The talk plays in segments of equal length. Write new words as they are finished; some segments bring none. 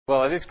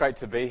Well, it is great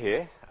to be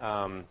here.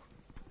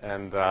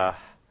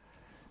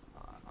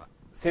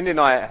 Cindy and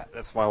I,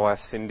 that's my wife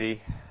Cindy,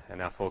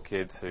 and our 4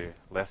 kids who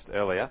left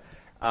earlier.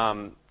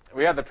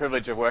 We had the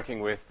privilege of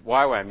working with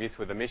YWAM, Youth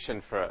with a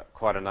Mission, for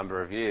quite a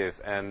number of years.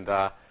 And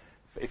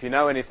if you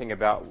know anything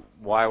about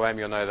YWAM,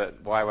 you'll know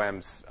that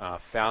YWAM's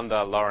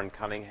founder, Lauren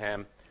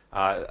Cunningham,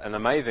 an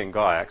amazing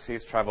guy, actually.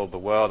 He's travelled the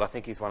world. I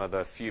think he's one of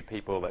the few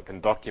people that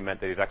can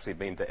document that he's actually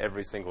been to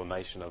every single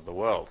nation of the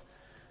world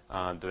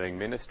doing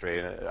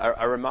ministry. And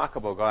a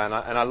remarkable guy. And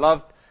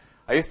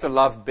I used to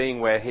love being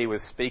where he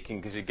was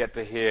speaking because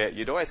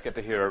you'd always get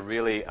to hear a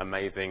really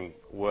amazing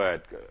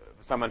word.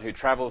 Someone who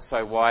travels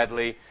so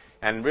widely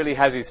and really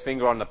has his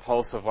finger on the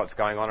pulse of what's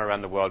going on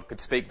around the world, could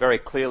speak very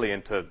clearly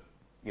into,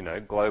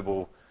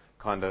 global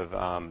kind of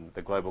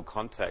the global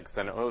context.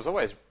 And it was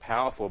always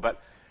powerful.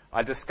 But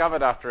I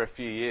discovered after a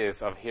few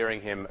years of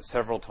hearing him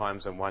several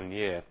times in 1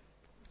 year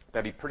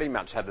that he pretty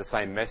much had the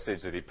same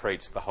message that he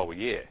preached the whole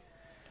year.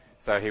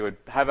 So he would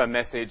have a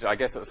message, I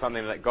guess it was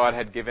something that God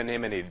had given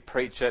him, and he'd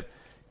preach it,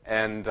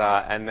 and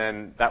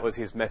then that was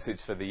his message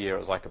for the year. It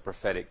was like a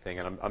prophetic thing,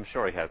 and I'm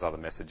sure he has other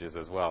messages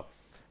as well.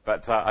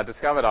 But I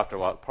discovered after a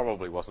while it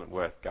probably wasn't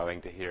worth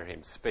going to hear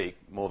him speak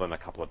more than a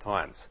couple of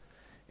times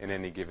in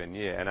any given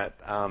year.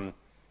 And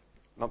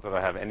not that I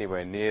have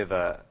anywhere near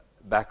the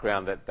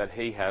background that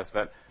he has,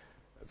 but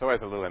it's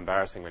always a little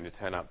embarrassing when you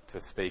turn up to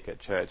speak at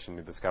church and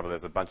you discover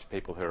there's a bunch of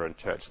people who were in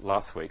church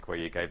last week where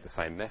you gave the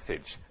same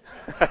message.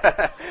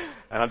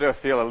 And I do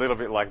feel a little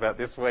bit like that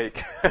this week.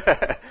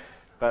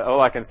 But all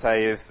I can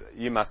say is,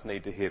 you must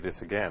need to hear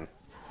this again.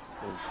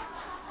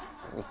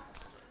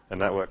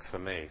 And that works for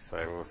me, so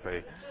we'll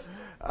see.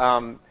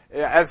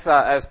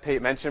 As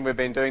Pete mentioned, we've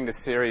been doing this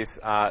series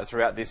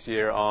throughout this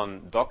year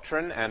on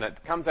Doctrine, and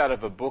it comes out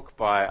of a book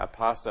by a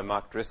pastor,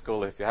 Mark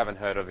Driscoll. If you haven't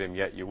heard of him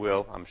yet, you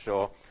will, I'm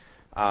sure.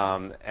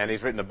 And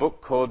he's written a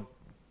book called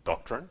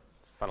Doctrine,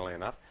 funnily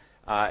enough.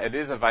 It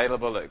is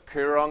available at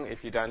Coorong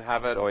if you don't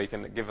have it, or you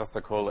can give us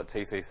a call at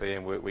TCC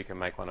and we can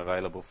make one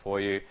available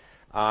for you.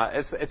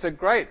 It's a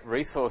great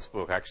resource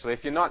book, actually.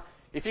 If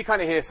you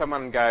kind of hear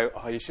someone go,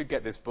 "Oh, you should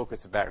get this book,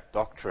 it's about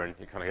doctrine,"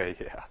 you kind of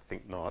go, "Yeah, I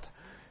think not."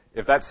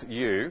 If that's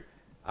you,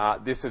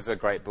 this is a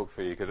great book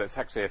for you because it's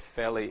actually a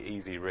fairly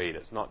easy read.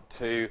 It's not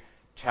too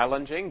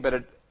challenging,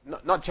 but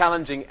not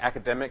challenging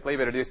academically,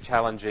 but it is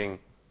challenging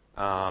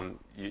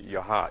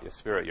your heart, your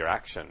spirit, your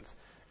actions.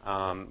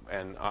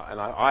 And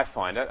I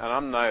find it, and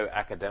I'm no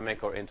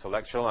academic or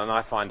intellectual, and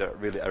I find it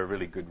a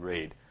really good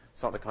read.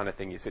 It's not the kind of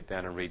thing you sit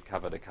down and read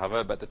cover to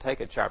cover, but to take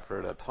a chapter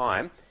at a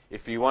time,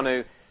 if you want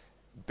to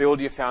build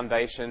your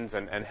foundations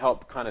and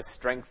help kind of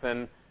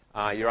strengthen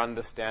your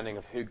understanding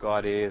of who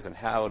God is and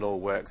how it all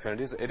works, and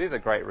it is a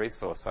great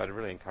resource, so I'd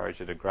really encourage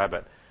you to grab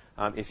it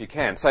if you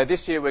can. So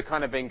this year we've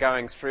kind of been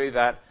going through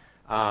that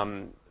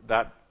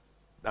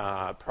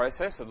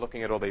process of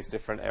looking at all these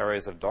different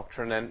areas of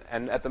doctrine,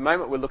 and at the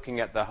moment we're looking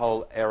at the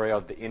whole area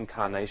of the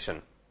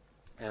Incarnation,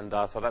 and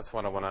so that's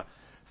what I want to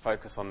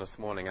focus on this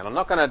morning. And I'm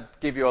not going to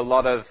give you a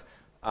lot of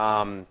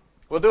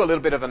we'll do a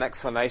little bit of an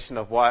explanation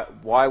of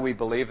why we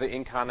believe the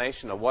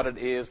Incarnation, or what it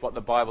is, what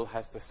the Bible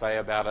has to say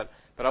about it,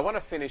 but I want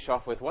to finish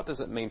off with what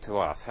does it mean to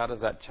us? How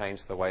does that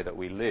change the way that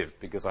we live?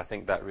 Because I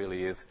think that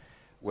really is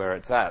where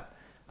it's at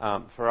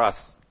for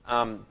us.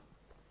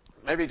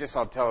 Maybe just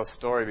I'll tell a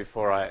story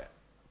before I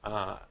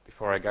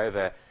go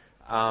there.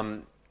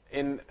 I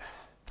think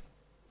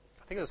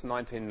it was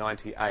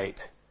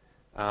 1998,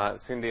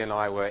 Cindy and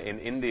I were in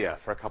India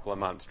for a couple of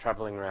months,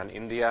 travelling around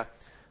India.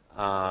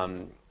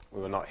 We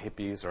were not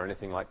hippies or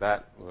anything like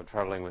that. We were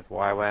travelling with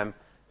YWAM,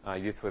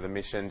 Youth with a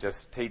Mission,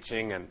 just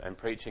teaching and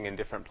preaching in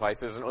different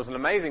places. And it was an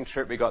amazing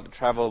trip. We got to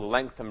travel the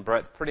length and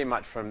breadth pretty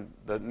much from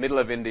the middle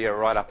of India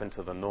right up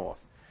into the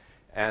north.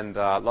 And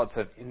lots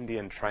of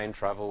Indian train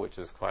travel, which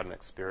is quite an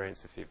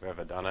experience if you've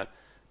ever done it.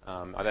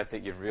 I don't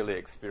think you've really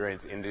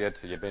experienced India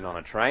till you've been on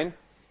a train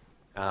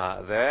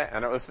there,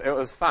 and it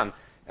was fun.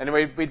 And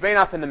we'd been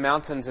up in the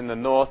mountains in the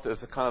north. It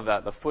was kind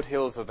of the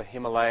foothills of the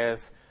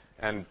Himalayas,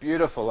 and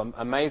beautiful,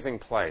 amazing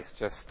place,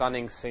 just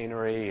stunning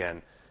scenery.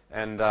 And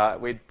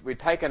we'd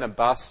taken a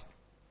bus,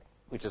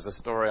 which is a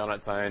story on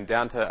its own,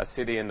 down to a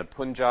city in the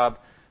Punjab,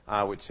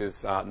 which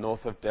is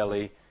north of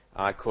Delhi,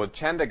 called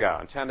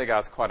Chandigarh. And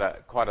Chandigarh is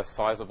quite a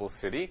sizable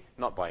city,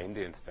 not by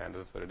Indian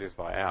standards, but it is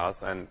by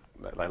ours. And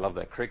they love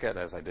their cricket,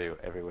 as they do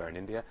everywhere in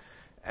India.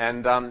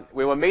 And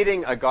we were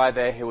meeting a guy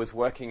there who was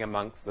working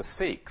amongst the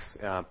Sikhs.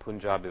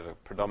 Punjab is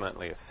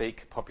predominantly a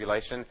Sikh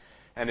population,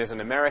 and is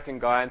an American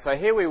guy. And so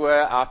here we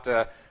were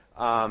after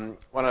one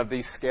of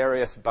the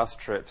scariest bus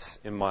trips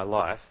in my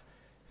life,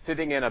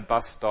 sitting in a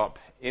bus stop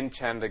in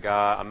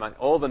Chandigarh among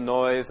all the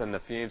noise and the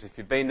fumes. If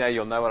you've been there,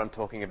 you'll know what I'm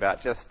talking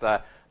about. Just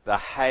the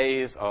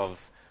haze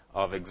of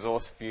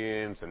exhaust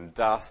fumes and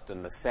dust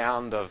and the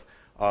sound of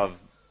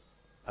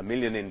a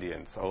million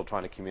Indians all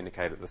trying to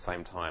communicate at the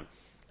same time.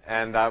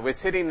 And we're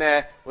sitting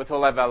there with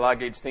all of our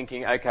luggage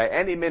thinking, okay,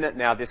 any minute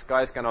now this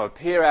guy's going to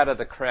appear out of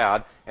the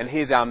crowd, and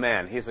here's our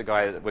man. Here's the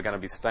guy that we're going to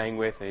be staying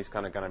with, and he's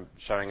kind of going to be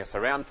showing us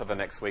around for the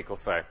next week or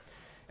so.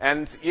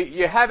 And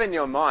you have in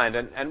your mind,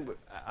 and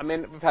I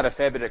mean, we've had a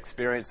fair bit of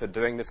experience of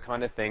doing this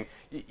kind of thing,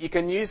 you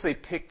can usually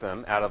pick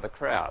them out of the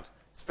crowd,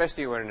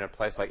 especially when in a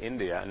place like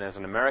India and there's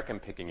an American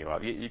picking you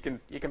up. You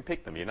can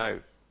pick them, you know,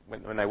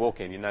 when they walk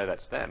in, you know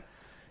that's them.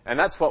 And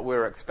that's what we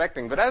were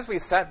expecting. But as we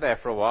sat there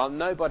for a while,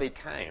 nobody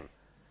came.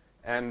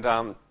 And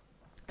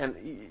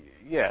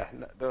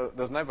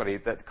there's nobody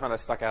that kind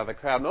of stuck out of the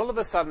crowd. And all of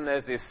a sudden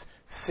there's this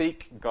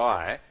Sikh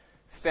guy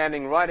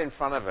standing right in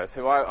front of us,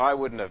 who I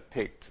wouldn't have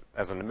picked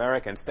as an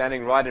American,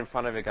 standing right in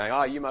front of me going,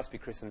 "Oh, you must be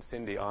Chris and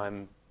Cindy.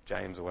 I'm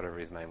James," or whatever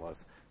his name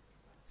was.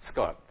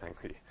 Scott,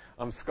 thank you.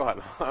 I'm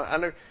Scott.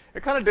 And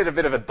it kind of did a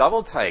bit of a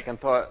double take and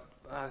thought,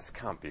 this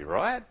can't be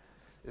right.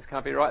 This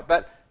can't be right.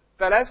 But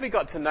as we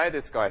got to know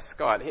this guy,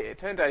 Scott, it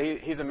turned out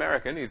he's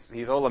American.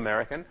 He's all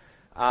American.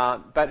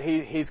 But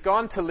he's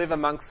gone to live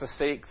amongst the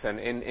Sikhs and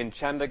in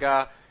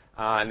Chandigarh,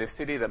 in this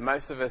city that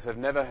most of us have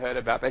never heard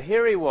about. But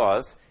here he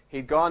was.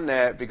 He'd gone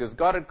there because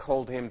God had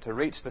called him to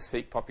reach the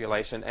Sikh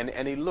population,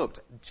 and he looked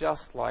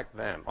just like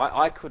them.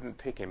 I couldn't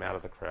pick him out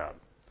of the crowd.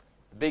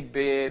 The big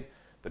beard,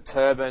 the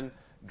turban,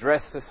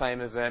 dressed the same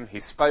as them.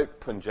 He spoke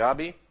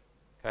Punjabi.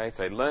 Okay,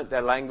 so he learnt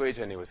their language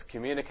and he was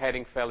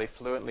communicating fairly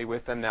fluently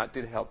with them. Now, it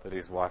did help that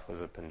his wife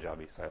was a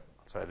Punjabi, so I'll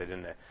throw that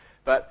in there.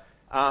 But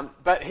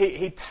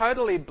he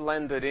totally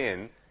blended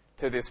in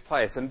to this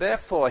place, and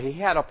therefore he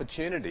had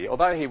opportunity,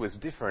 although he was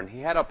different,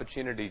 he had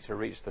opportunity to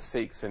reach the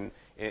Sikhs in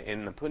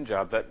the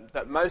Punjab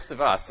that most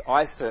of us,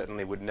 I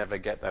certainly would never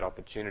get that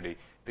opportunity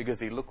because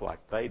he looked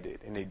like they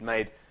did. And he'd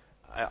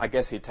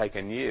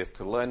taken years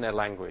to learn their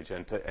language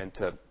and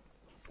to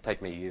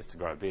take me years to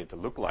grow a beard to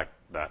look like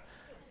that.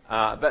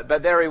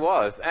 But there he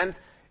was. And,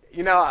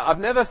 you know, I've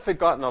never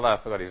forgotten, although I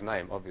forgot his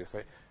name,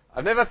 obviously,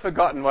 I've never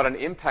forgotten what an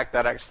impact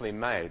that actually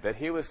made, that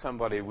he was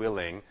somebody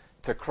willing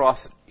to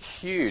cross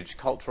huge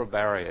cultural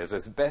barriers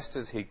as best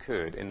as he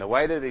could in the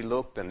way that he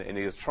looked, and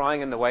he was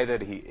trying in the way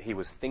that he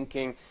was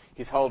thinking,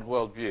 his whole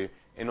worldview,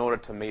 in order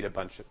to meet a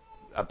bunch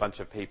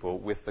of people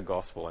with the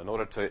gospel, in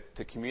order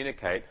to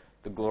communicate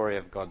the glory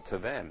of God to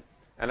them.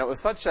 And it was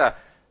such a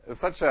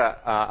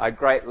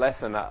great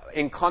lesson.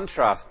 In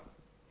contrast,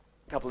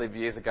 a couple of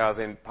years ago I was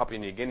in Papua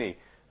New Guinea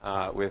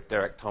with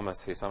Derek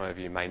Thomas, who some of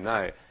you may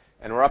know.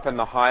 And we're up in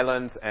the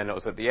highlands, and it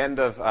was at the end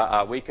of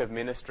a week of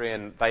ministry,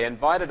 and they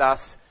invited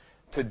us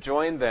to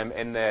join them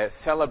in their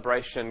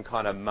celebration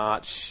kind of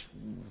march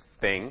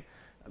thing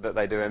that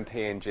they do in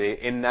PNG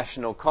in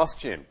national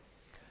costume.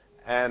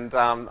 And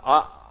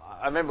I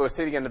remember we were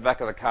sitting in the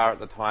back of the car at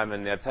the time,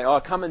 and they'd say,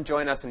 "Oh, come and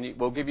join us, and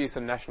we'll give you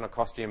some national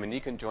costume, and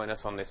you can join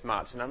us on this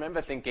march." And I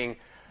remember thinking,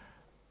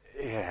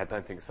 yeah, I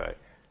don't think so.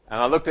 And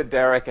I looked at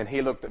Derek, and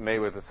he looked at me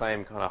with the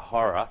same kind of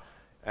horror.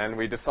 And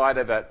we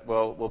decided that,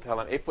 well, we'll tell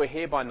him, if we're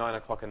here by 9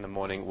 o'clock in the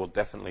morning, we'll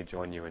definitely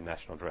join you in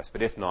national dress.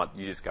 But if not,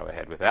 you just go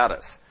ahead without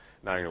us,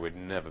 knowing that we'd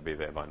never be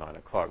there by 9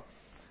 o'clock.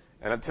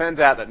 And it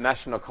turns out that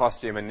national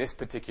costume in this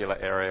particular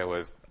area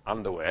was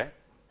underwear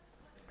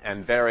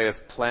and various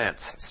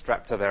plants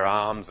strapped to their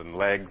arms and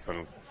legs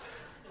and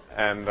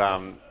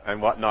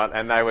whatnot.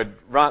 And they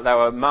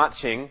were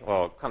marching,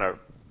 or kind of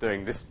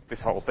doing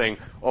this whole thing,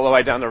 all the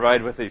way down the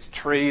road with these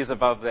trees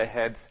above their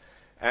heads.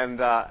 And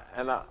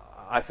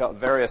I felt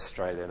very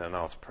Australian, and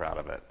I was proud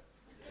of it.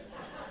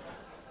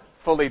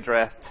 Fully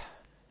dressed,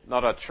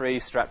 not a tree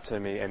strapped to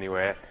me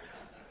anywhere.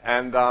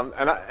 And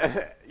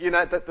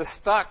the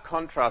stark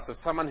contrast of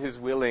someone who's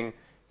willing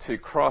to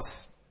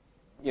cross,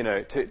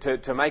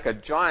 to make a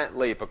giant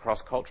leap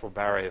across cultural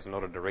barriers in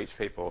order to reach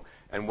people,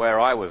 and where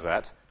I was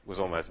at was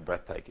almost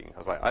breathtaking. I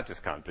was like, I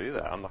just can't do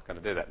that. I'm not going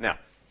to do that. Now,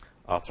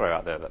 I'll throw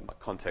out there that my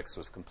context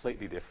was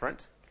completely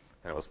different,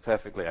 and it was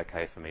perfectly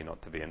okay for me not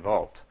to be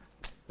involved.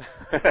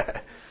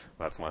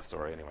 That's my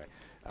story anyway.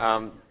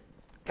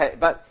 Okay,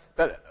 but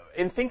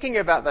in thinking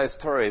about those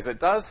stories,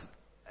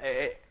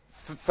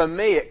 for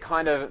me, it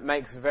kind of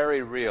makes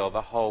very real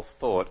the whole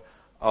thought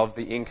of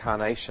the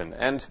Incarnation.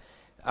 And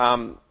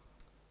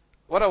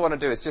what I want to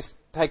do is just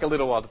take a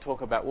little while to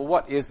talk about, well,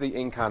 what is the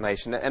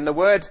Incarnation? And the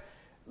word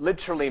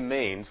literally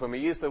means, when we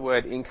use the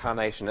word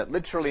Incarnation, it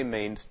literally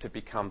means to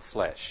become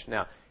flesh.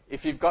 Now,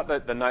 if you've got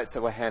the notes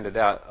that were handed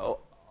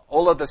out,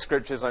 all of the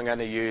scriptures I'm going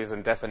to use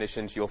and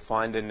definitions you'll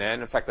find in there.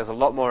 And in fact, there's a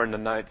lot more in the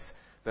notes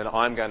than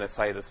I'm going to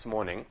say this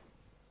morning.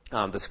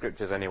 The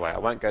scriptures anyway. I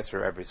won't go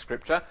through every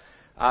scripture.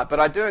 But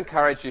I do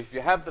encourage you, if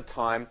you have the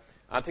time,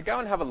 to go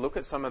and have a look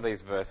at some of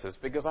these verses,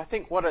 because I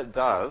think what it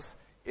does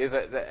is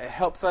it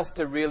helps us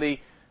to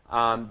really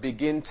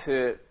begin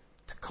to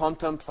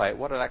contemplate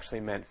what it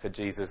actually meant for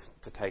Jesus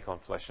to take on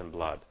flesh and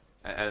blood,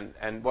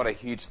 and what a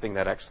huge thing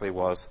that actually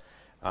was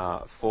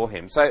for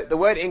him. So the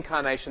word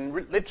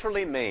incarnation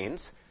literally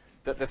means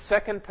that the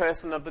second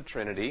person of the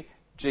Trinity,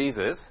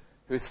 Jesus,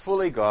 who is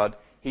fully God,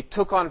 he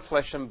took on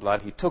flesh and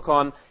blood, he took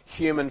on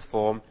human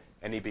form,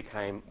 and he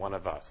became one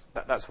of us.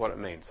 That's what it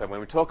means. So when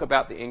we talk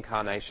about the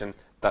Incarnation,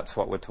 that's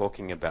what we're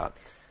talking about.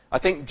 I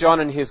think John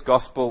in his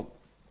Gospel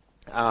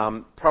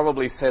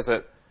probably says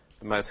it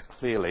the most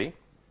clearly.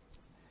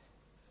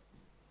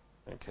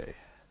 Okay.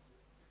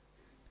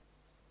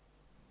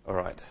 All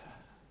right.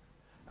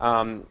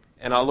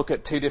 and I'll look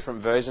at two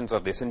different versions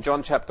of this. In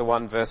John chapter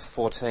 1, verse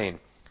 14,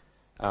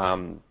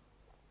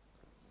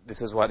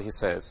 this is what he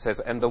says. It says,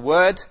 "And the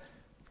Word,"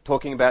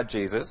 talking about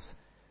Jesus,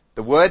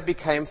 "the Word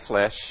became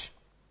flesh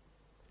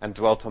and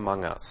dwelt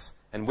among us.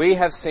 And we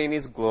have seen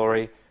his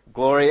glory,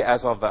 glory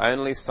as of the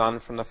only Son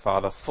from the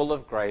Father, full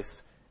of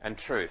grace and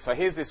truth." So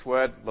here's this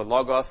word, the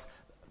Logos,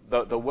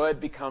 the Word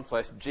become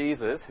flesh.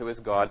 Jesus, who is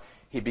God,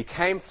 he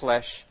became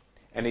flesh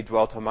and he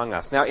dwelt among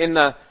us. Now in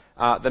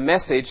the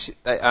Message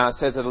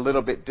says it a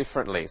little bit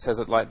differently. It says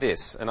it like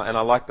this, and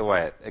I like the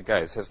way it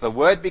goes. It says, "The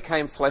Word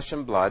became flesh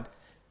and blood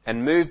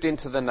and moved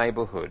into the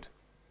neighborhood.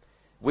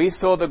 We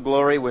saw the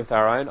glory with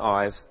our own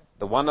eyes,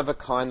 the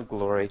one-of-a-kind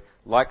glory,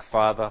 like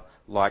Father,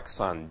 like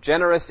Son,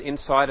 generous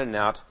inside and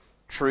out,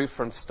 true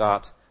from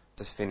start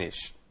to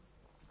finish."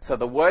 So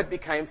the Word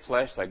became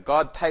flesh, so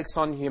God takes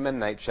on human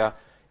nature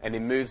and he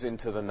moves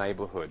into the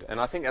neighborhood. And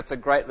I think that's a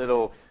great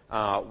little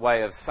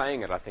way of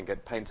saying it. I think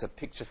it paints a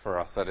picture for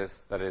us that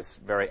is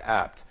very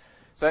apt.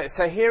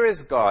 So here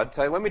is God.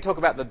 So when we talk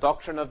about the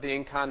doctrine of the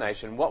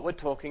Incarnation, what we're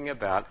talking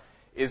about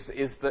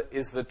is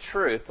the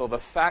truth, or the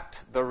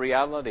fact, the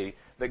reality,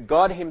 that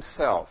God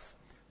himself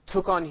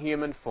took on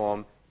human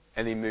form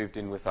and he moved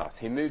in with us.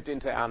 He moved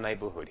into our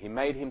neighborhood. He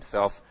made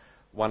himself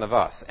one of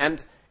us.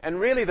 And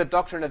really the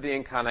doctrine of the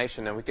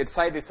Incarnation, and we could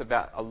say this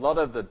about a lot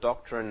of the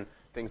doctrine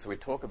things we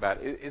talk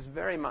about, is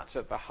very much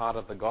at the heart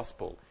of the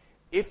gospel.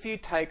 If you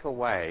take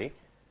away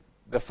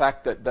the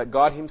fact that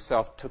God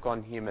himself took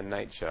on human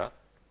nature,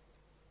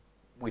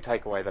 we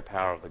take away the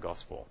power of the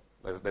gospel.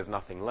 There's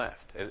nothing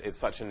left. It's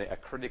such a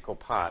critical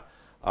part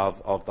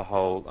of the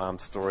whole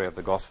story of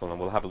the gospel, and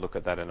we'll have a look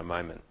at that in a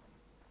moment.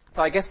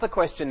 So I guess the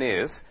question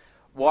is,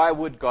 why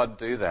would God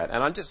do that?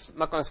 And I'm just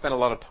not going to spend a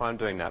lot of time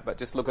doing that, but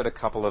just look at a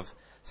couple of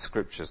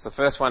scriptures. The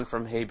first one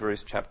from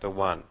Hebrews chapter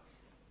 1.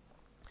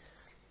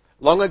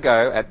 "Long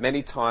ago, at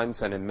many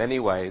times and in many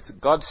ways,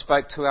 God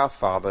spoke to our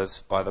fathers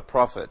by the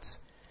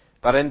prophets.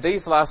 But in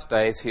these last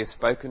days he has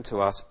spoken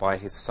to us by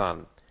his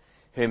Son,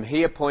 whom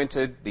he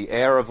appointed the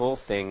heir of all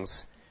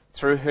things,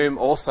 through whom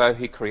also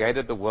he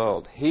created the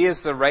world. He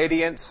is the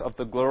radiance of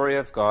the glory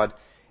of God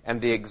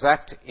and the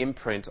exact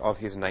imprint of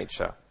his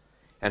nature.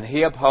 And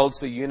he upholds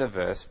the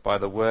universe by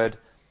the word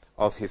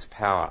of his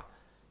power."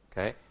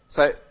 Okay?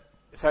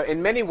 So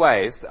in many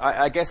ways,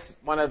 I guess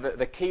one of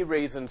the key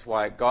reasons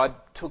why God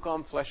took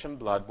on flesh and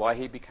blood, why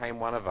he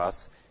became one of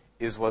us,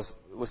 was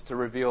to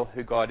reveal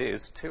who God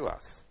is to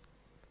us.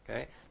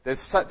 Okay?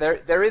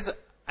 There is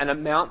an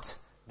amount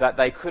that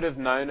they could have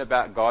known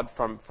about God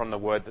from the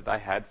word that they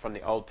had, from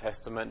the Old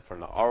Testament, from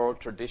the oral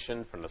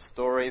tradition, from the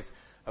stories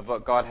of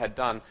what God had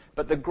done.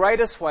 But the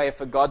greatest way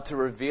for God to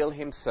reveal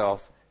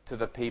himself to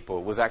the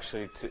people was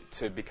actually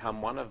to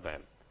become one of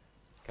them.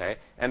 Okay?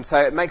 And so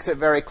it makes it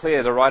very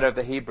clear, the writer of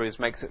the Hebrews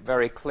makes it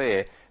very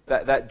clear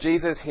that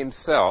Jesus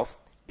himself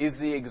is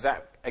the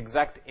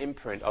exact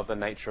imprint of the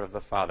nature of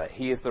the Father.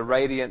 He is the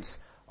radiance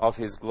of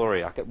his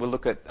glory. We'll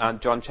look at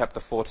John chapter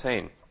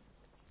 14.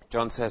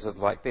 John says it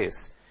like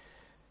this.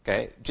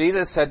 Okay?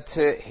 Jesus said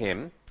to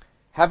him,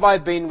 "Have I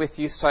been with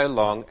you so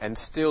long, and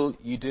still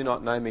you do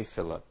not know me,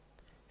 Philip?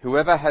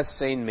 Whoever has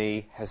seen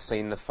me has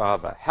seen the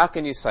Father. How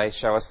can you say,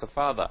 'Show us the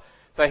Father'?"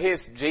 So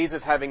here's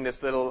Jesus having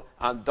this little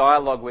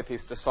dialogue with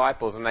his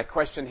disciples, and they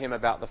question him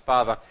about the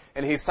Father.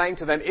 And he's saying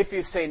to them, if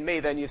you've seen me,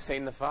 then you've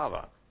seen the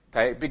Father.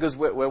 Okay? Because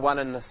we're one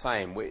and the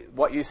same.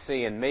 What you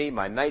see in me,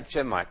 my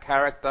nature, my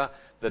character,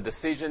 the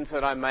decisions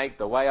that I make,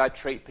 the way I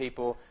treat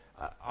people,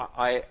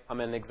 I'm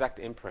an exact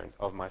imprint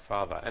of my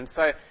Father. And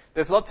so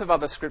there's lots of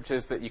other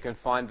scriptures that you can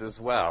find as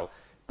well.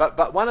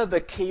 But one of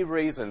the key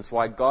reasons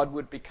why God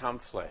would become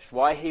flesh,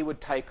 why he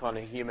would take on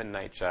a human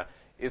nature,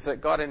 is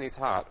that God in his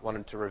heart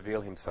wanted to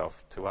reveal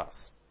himself to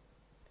us.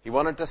 He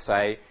wanted to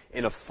say,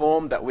 in a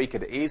form that we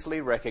could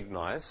easily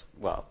recognize,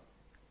 well,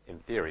 in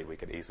theory we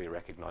could easily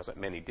recognize it,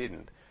 many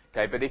didn't.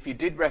 Okay, but if you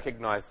did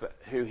recognize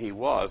who he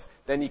was,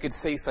 then you could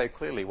see so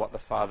clearly what the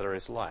Father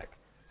is like.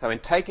 So in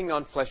taking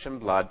on flesh and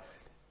blood,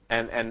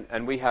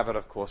 and we have it,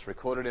 of course,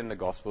 recorded in the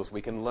Gospels,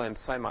 we can learn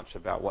so much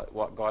about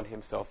what God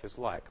himself is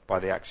like by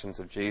the actions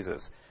of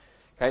Jesus.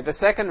 Okay, the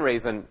second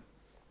reason,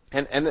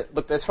 and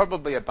look, there's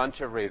probably a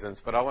bunch of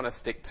reasons, but I want to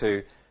stick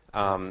to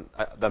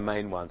the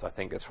main ones I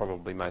think is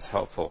probably most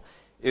helpful,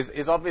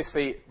 is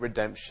obviously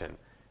redemption.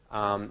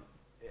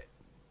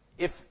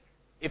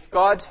 If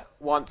God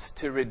wants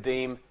to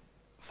redeem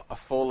a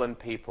fallen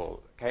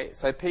people, okay,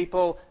 so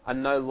people are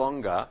no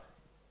longer,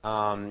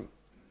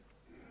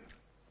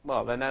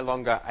 they're no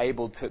longer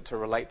able to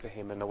relate to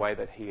him in the way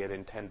that he had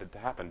intended to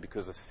happen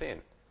because of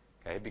sin,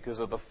 okay, because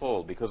of the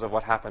fall, because of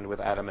what happened with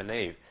Adam and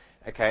Eve,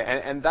 okay,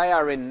 and they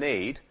are in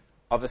need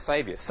of a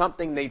Saviour.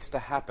 Something needs to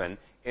happen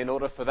in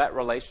order for that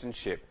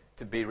relationship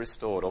to be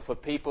restored, or for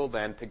people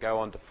then to go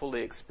on to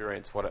fully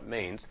experience what it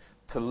means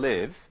to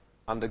live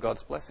under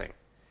God's blessing.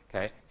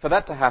 Okay? For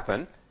that to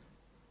happen,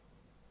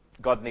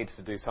 God needs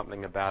to do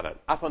something about it.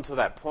 Up until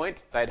that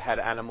point, they'd had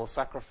animal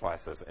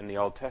sacrifices in the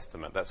Old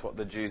Testament. That's what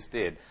the Jews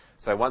did.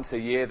 So once a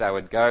year they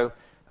would go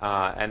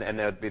and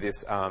there would be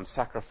this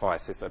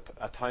sacrifice, this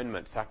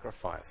atonement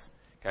sacrifice.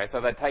 Okay,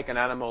 so they'd take an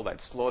animal, they'd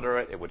slaughter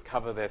it, it would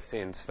cover their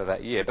sins for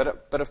that year.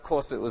 But of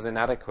course it was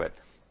inadequate.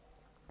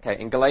 Okay,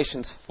 in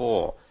Galatians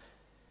 4,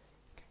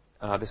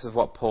 this is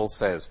what Paul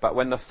says. But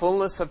when the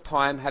fullness of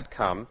time had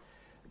come,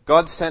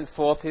 God sent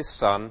forth his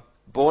Son,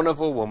 born of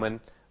a woman,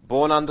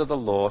 born under the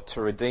law,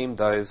 to redeem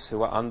those who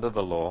were under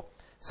the law,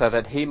 so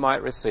that we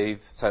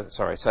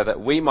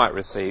might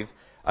receive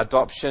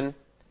adoption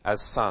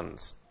as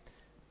sons.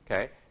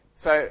 Okay,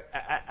 so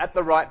at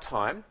the right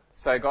time,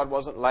 so God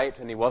wasn't late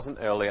and he wasn't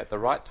early. At the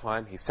right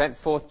time, he sent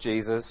forth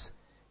Jesus,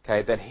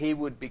 okay, that he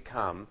would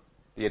become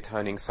the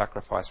atoning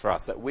sacrifice for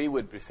us, that we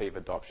would receive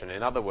adoption.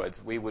 In other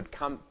words, we would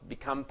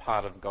become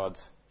part of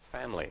God's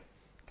family,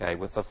 okay,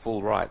 with the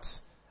full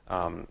rights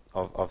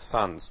of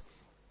sons.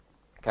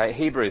 Okay,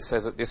 Hebrews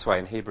says it this way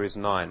in Hebrews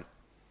 9.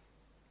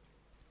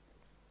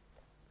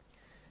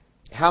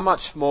 How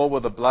much more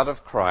will the blood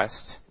of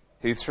Christ,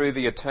 who through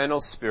the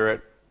eternal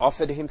Spirit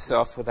offered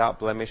himself without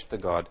blemish to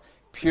God,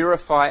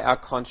 purify our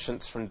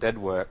conscience from dead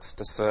works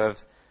to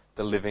serve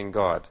the living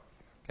God?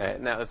 Okay,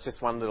 now that's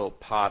just one little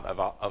part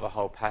of a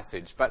whole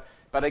passage. But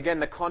again,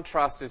 the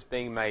contrast is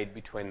being made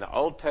between the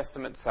Old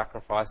Testament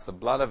sacrifice, the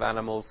blood of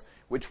animals,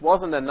 which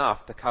wasn't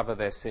enough to cover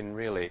their sin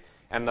really,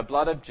 and the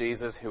blood of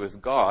Jesus, who is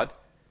God,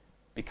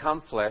 become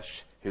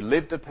flesh, who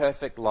lived a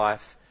perfect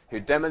life, who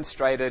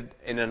demonstrated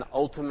in an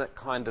ultimate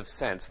kind of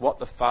sense what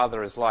the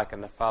Father is like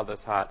and the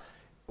Father's heart,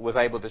 was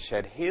able to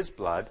shed his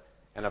blood,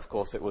 and of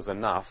course it was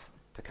enough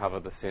to cover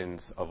the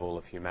sins of all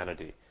of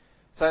humanity.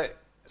 So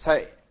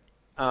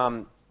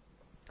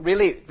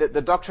really,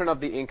 the doctrine of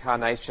the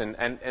Incarnation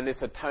and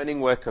this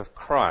atoning work of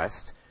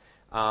Christ,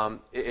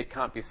 it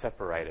can't be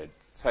separated.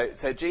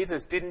 So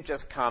Jesus didn't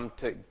just come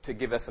to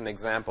give us an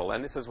example,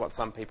 and this is what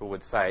some people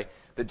would say,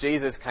 that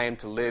Jesus came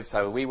to live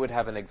so we would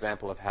have an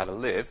example of how to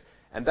live,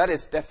 and that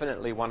is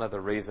definitely one of the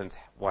reasons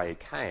why he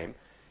came.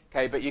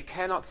 Okay, but you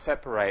cannot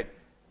separate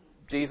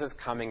Jesus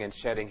coming and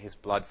shedding his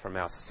blood from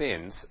our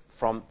sins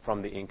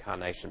from the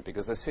Incarnation,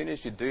 because as soon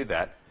as you do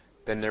that,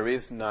 then there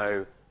is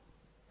no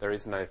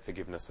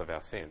forgiveness of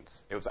our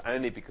sins. It was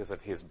only because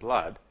of his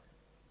blood,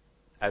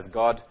 as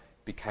God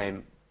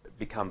become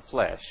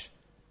flesh,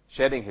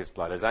 shedding his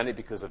blood, it's only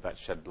because of that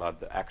shed blood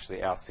that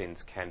actually our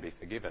sins can be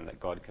forgiven, that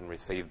God can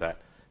receive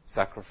that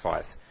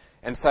sacrifice.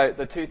 And so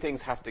the two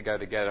things have to go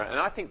together, and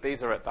I think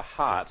these are at the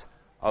heart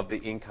of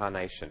the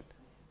Incarnation.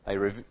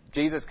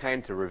 Jesus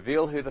came to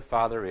reveal who the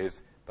Father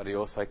is, but he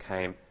also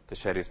came to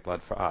shed his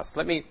blood for us.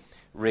 Let me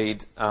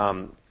read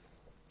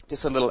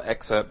just a little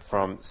excerpt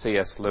from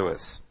C.S.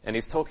 Lewis, and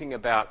he's using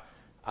an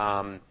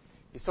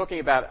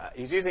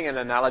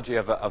analogy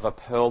of a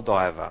pearl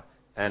diver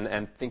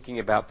and thinking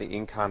about the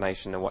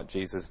Incarnation and what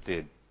Jesus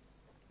did.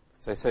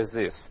 So he says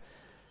this: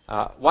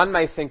 one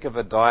may think of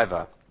a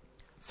diver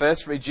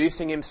first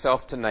reducing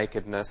himself to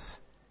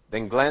nakedness,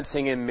 then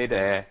glancing in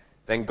mid-air,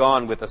 then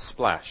gone with a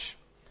splash,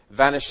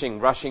 vanishing,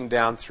 rushing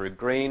down through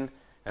green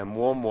and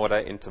warm water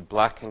into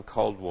black and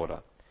cold water,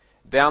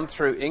 down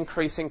through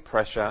increasing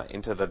pressure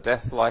into the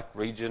death-like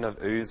region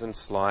of ooze and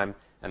slime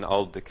and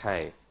old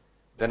decay,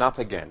 then up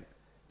again,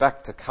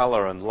 back to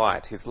colour and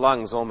light, his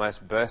lungs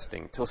almost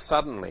bursting, till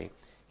suddenly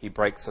he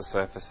breaks the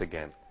surface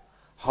again,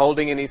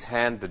 holding in his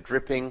hand the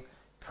dripping,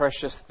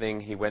 precious thing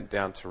he went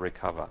down to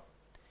recover.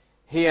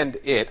 He and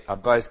it are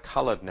both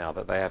coloured now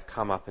that they have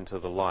come up into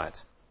the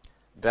light.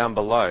 Down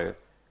below,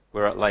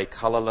 where it lay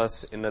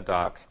colourless in the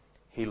dark,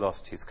 he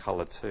lost his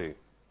colour too.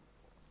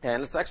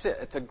 And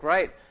it's a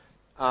great,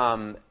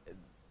 he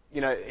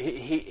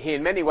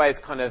in many ways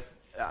kind of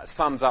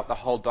sums up the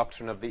whole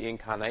doctrine of the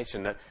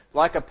Incarnation, that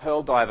like a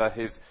pearl diver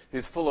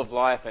who's full of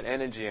life and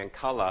energy and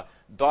colour,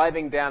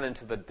 diving down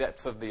into the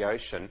depths of the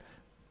ocean,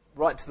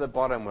 right to the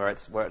bottom where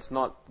it's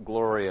not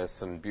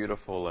glorious and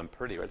beautiful and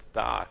pretty, where it's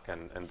dark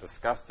and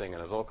disgusting,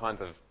 and there's all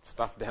kinds of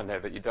stuff down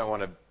there that you don't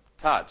want to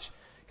touch.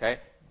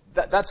 Okay,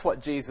 that's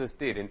what Jesus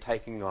did in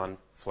taking on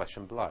flesh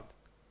and blood.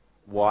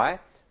 Why?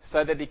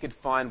 So that he could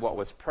find what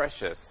was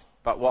precious,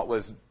 but what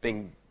was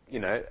being,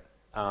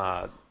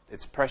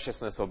 its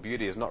preciousness or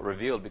beauty is not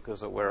revealed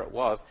because of where it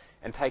was,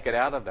 and take it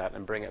out of that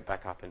and bring it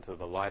back up into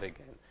the light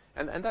again.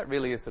 And that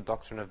really is the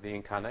doctrine of the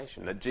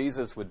Incarnation, that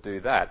Jesus would do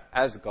that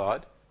as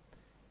God,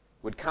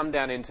 would come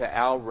down into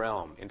our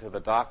realm, into the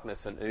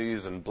darkness and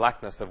ooze and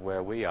blackness of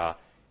where we are,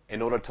 in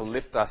order to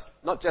lift us,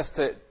 not just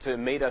to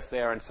meet us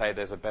there and say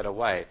there's a better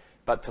way,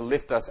 but to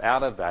lift us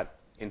out of that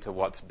into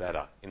what's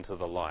better, into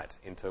the light,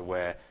 into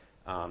where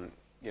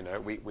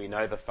we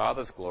know the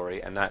Father's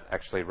glory, and that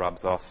actually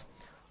rubs off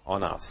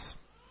on us.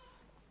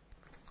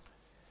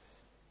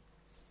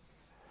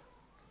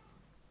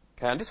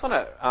 Okay, I just want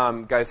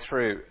to go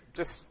through,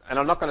 and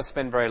I'm not going to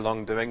spend very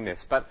long doing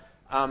this, but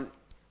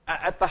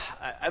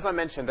as I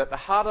mentioned, at the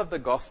heart of the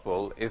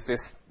gospel is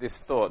this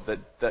thought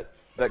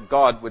that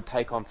God would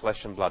take on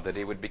flesh and blood, that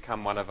he would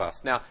become one of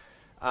us. Now,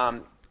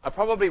 I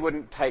probably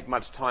wouldn't take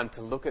much time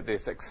to look at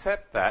this,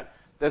 except that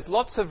there's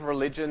lots of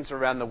religions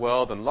around the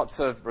world and lots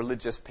of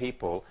religious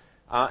people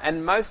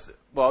And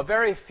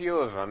very few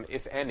of them,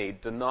 if any,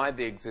 denied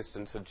the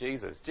existence of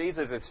Jesus.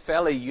 Jesus is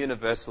fairly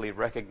universally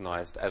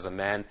recognized as a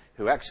man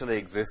who actually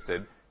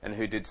existed and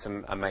who did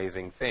some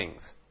amazing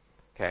things.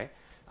 Okay?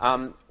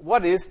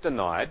 What is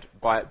denied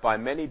by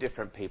many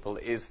different people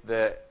is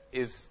the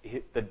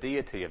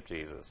deity of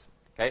Jesus.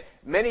 Okay?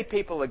 Many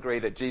people agree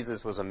that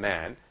Jesus was a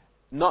man.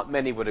 Not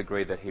many would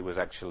agree that he was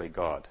actually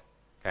God.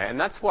 Okay? And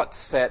that's what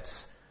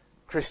sets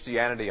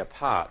Christianity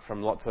apart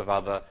from lots of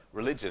other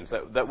religions.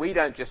 That we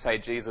don't just say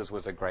Jesus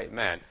was a great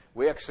man.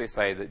 We actually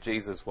say that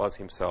Jesus was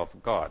himself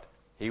God.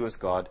 He was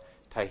God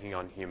taking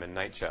on human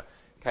nature.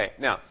 Okay,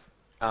 now,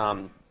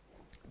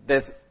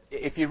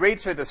 if you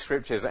read through the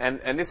scriptures,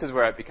 and this is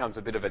where it becomes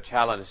a bit of a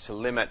challenge to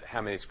limit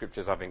how many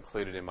scriptures I've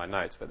included in my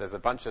notes, but there's a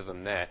bunch of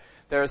them there.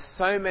 There are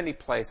so many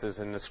places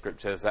in the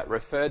scriptures that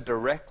refer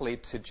directly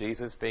to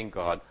Jesus being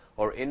God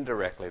or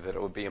indirectly that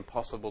it would be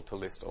impossible to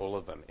list all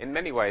of them. In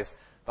many ways,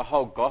 the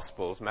whole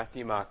Gospels,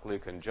 Matthew, Mark,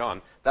 Luke, and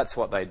John, that's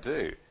what they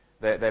do.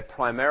 They're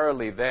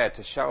primarily there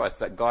to show us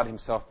that God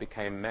himself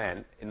became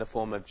man in the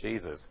form of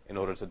Jesus in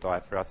order to die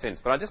for our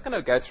sins. But I'm just going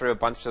to go through a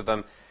bunch of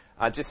them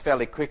just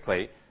fairly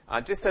quickly,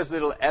 just as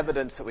little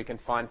evidence that we can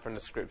find from the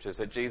scriptures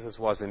that Jesus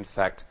was in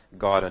fact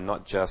God and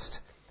not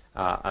just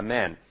a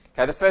man.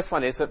 Okay, the first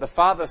one is that the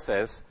Father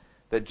says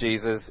that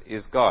Jesus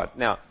is God.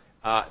 Now,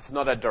 it's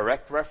not a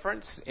direct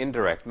reference,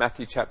 indirect.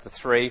 Matthew chapter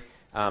 3,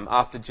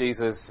 after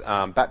Jesus'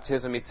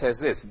 baptism, he says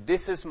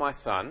this is my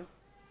Son.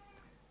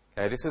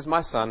 Okay, this is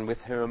my Son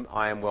with whom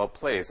I am well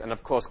pleased. And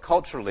of course,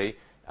 culturally,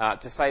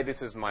 to say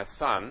this is my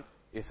Son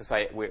is to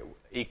say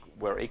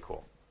we're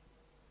equal.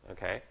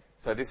 Okay,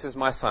 so this is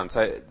my Son.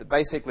 So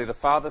basically the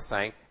Father's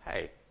saying,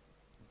 hey,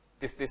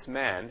 this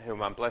man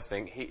whom I'm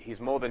blessing,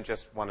 he's more than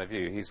just one of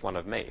you, he's one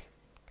of me.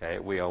 Okay,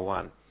 we are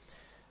one.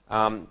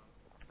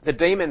 The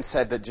demons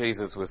said that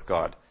Jesus was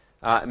God.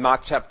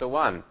 Mark chapter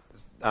 1,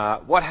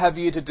 what have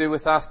you to do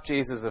with us,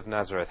 Jesus of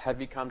Nazareth? Have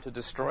you come to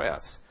destroy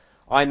us?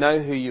 I know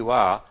who you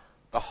are,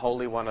 the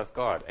Holy One of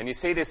God. And you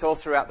see this all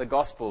throughout the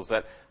Gospels,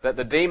 that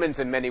the demons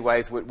in many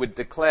ways would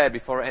declare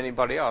before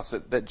anybody else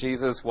that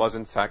Jesus was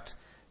in fact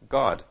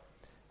God.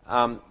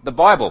 The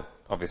Bible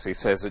obviously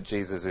says that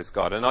Jesus is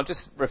God. And I'll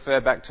just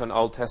refer back to an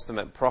Old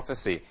Testament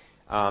prophecy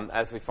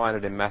as we find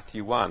it in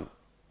Matthew 1. It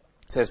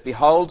says,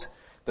 behold,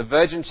 the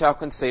virgin shall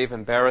conceive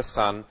and bear a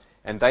son,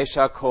 and they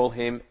shall call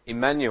him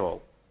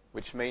Emmanuel,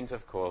 which means,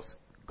 of course,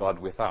 God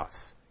with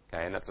us.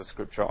 Okay, and that's a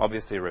scripture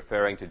obviously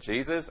referring to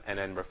Jesus and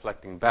then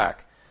reflecting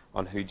back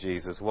on who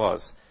Jesus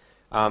was.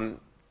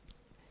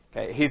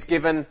 He's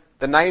given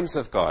the names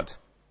of God,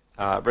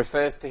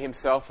 refers to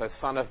himself as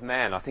Son of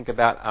Man, I think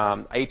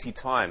about 80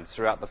 times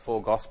throughout the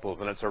four Gospels,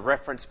 and it's a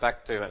reference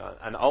back to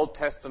an Old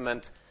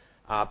Testament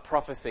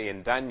prophecy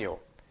in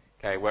Daniel,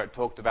 okay, where it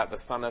talked about the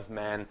Son of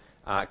Man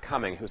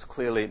coming, who's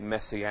clearly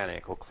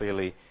messianic or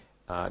clearly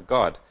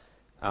God.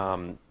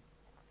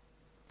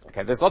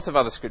 Okay, there's lots of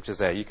other scriptures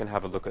there. You can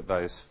have a look at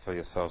those for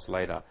yourselves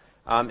later.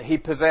 He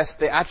possessed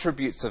the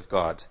attributes of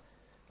God.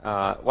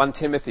 1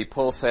 Timothy,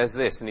 Paul says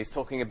this, and he's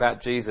talking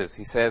about Jesus.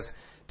 He says,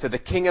 to the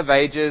King of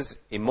ages,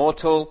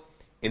 immortal,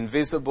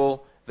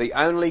 invisible, the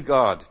only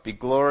God, be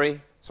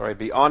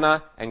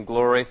honor and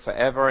glory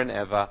forever and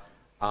ever.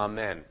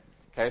 Amen.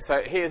 Okay,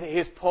 so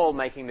here's Paul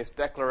making this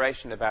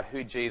declaration about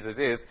who Jesus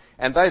is,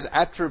 and those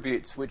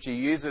attributes which he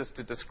uses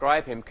to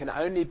describe him can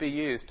only be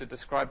used to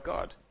describe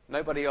God.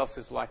 Nobody else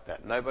is like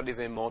that. Nobody's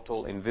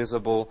immortal,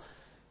 invisible,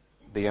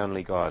 the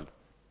only God.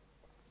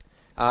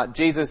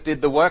 Jesus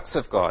did the works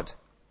of God.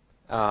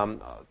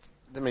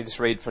 Let me just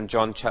read from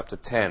John chapter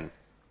 10. It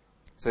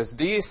says,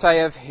 do you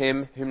say of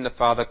him whom the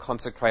Father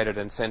consecrated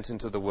and sent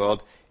into the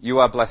world, you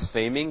are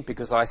blaspheming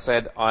because I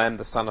said I am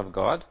the Son of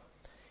God?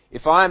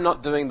 If I am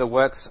not doing the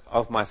works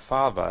of my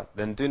Father,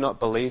 then do not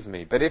believe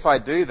me. But if I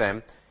do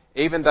them,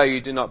 even though you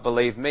do not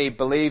believe me,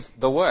 believe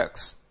the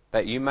works,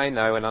 that you may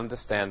know and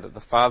understand that the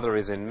Father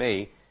is in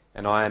me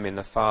and I am in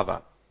the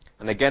Father.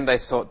 And again they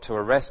sought to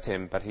arrest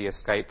him, but he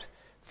escaped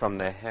from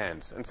their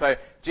hands. And so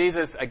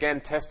Jesus, again,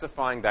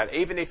 testifying that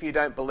even if you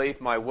don't believe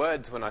my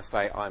words when I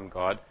say I'm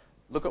God,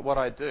 look at what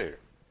I do.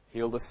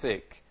 Heal the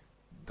sick,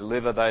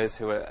 deliver those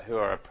who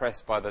are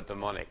oppressed by the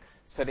demonic,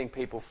 setting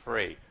people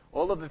free.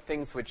 All of the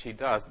things which he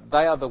does,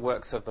 they are the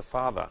works of the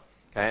Father.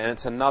 Okay? And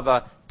it's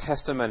another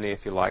testimony,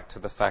 if you like, to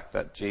the fact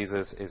that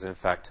Jesus is in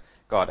fact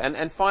God.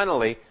 And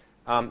finally,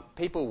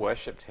 people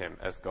worshipped him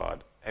as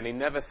God, and he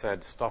never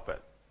said, stop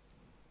it.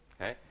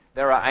 Okay?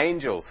 There are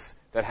angels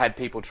that had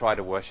people try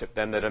to worship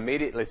them that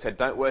immediately said,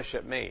 don't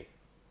worship me.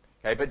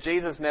 Okay? But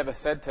Jesus never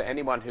said to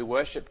anyone who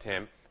worshipped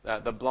him,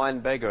 the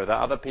blind beggar, the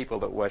other people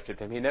that worshipped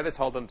him, he never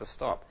told them to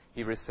stop.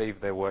 He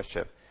received their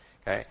worship.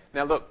 Okay?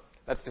 Now look,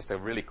 that's just a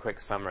really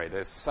quick summary.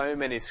 There's so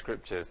many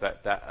scriptures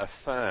that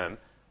affirm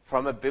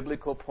from a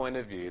biblical point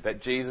of view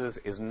that Jesus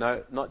is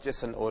not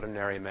just an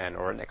ordinary man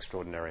or an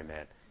extraordinary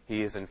man.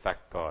 He is in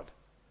fact God.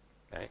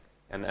 Okay?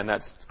 And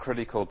that's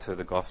critical to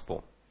the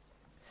gospel.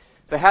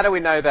 So how do we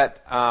know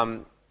that?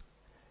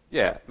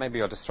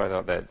 Maybe I'll just throw that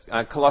out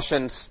there.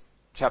 Colossians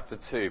chapter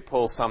 2,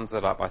 Paul sums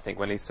it up, I think,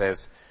 when he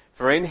says,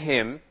 for in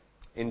him,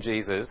 in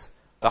Jesus,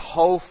 The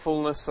whole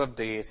fullness of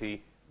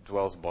deity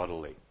dwells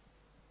bodily.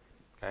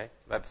 Okay?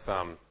 That's,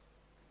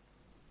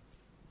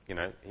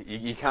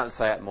 you can't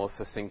say it more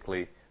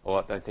succinctly, or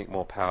I don't think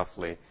more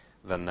powerfully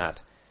than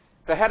that.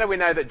 So how do we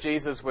know that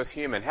Jesus was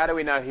human? How do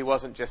we know he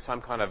wasn't just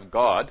some kind of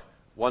God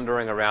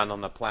wandering around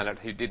on the planet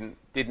who didn't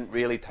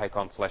really take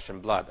on flesh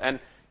and blood? And,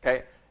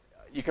 okay,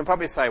 you can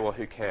probably say, well,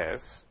 who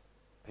cares?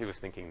 Who was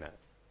thinking that?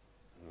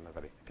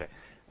 Nobody. Okay.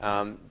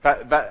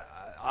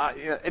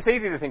 It's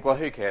easy to think, well,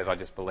 who cares? I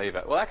just believe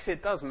it. Well, actually,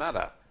 it does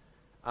matter.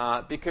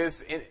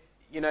 Because,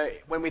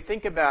 when we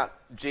think about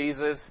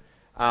Jesus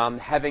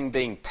having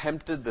been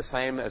tempted the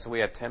same as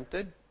we are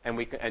tempted,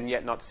 and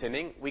yet not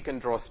sinning, we can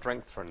draw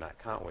strength from that,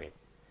 can't we?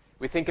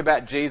 We think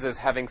about Jesus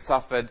having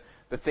suffered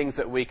the things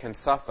that we can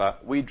suffer,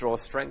 we draw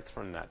strength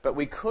from that. But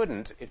we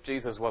couldn't if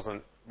Jesus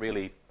wasn't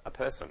really a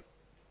person.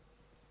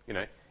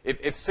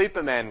 If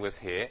Superman was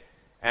here,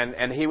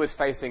 and he was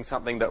facing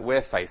something that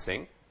we're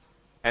facing,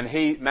 and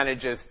he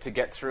manages to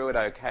get through it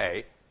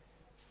okay,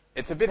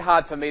 it's a bit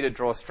hard for me to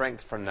draw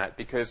strength from that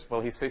because,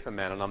 well, he's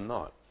Superman and I'm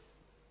not.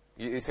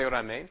 You see what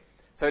I mean?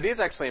 So it is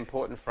actually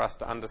important for us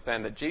to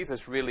understand that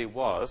Jesus really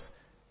was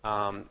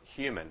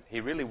human. He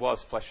really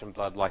was flesh and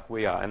blood like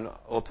we are. And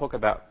we'll talk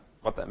about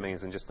what that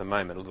means in just a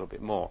moment, a little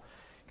bit more.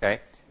 Okay?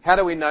 How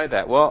do we know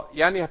that? Well,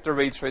 you only have to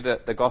read through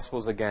the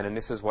Gospels again, and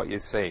this is what you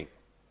see.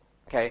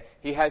 Okay?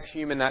 He has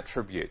human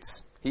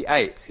attributes. He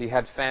ate. He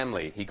had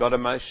family. He got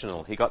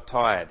emotional. He got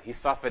tired. He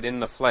suffered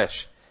in the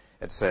flesh,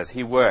 it says.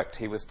 He worked.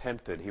 He was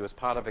tempted. He was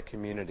part of a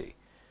community.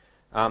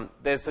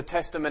 There's the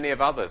testimony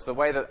of others. The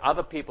way that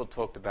other people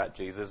talked about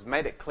Jesus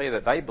made it clear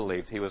that they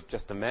believed he was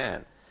just a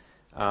man.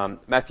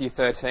 Matthew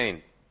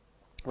 13,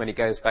 when he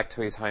goes back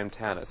to his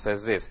hometown, it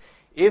says this,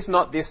 "Is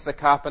not this the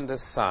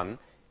carpenter's son?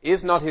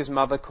 Is not his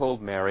mother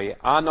called Mary?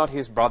 Are not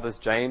his brothers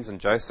James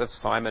and Joseph,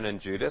 Simon and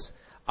Judas?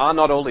 Are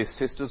not all his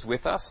sisters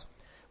with us?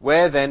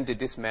 Where then did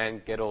this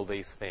man get all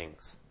these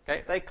things?"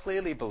 Okay? They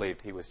clearly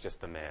believed he was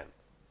just a man.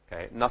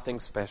 Okay? Nothing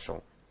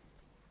special.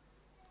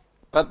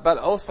 But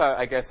also,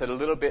 I guess, at a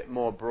little bit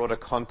more broader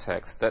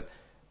context, that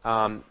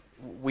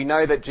we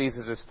know that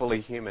Jesus is fully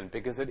human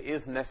because it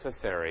is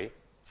necessary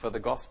for the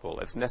gospel.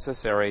 It's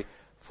necessary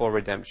for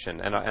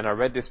redemption. And I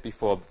read this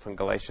before from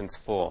Galatians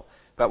 4.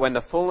 "But when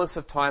the fullness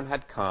of time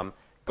had come,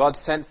 God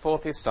sent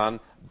forth his Son,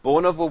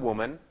 born of a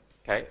woman,"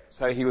 okay,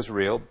 so he was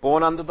real,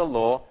 "born under the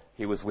law,"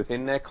 he was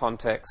within their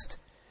context,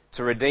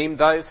 "to redeem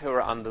those who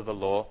are under the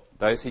law,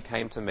 those he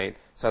came to meet,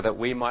 so that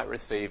we might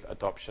receive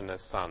adoption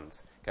as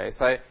sons." Okay,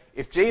 so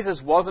if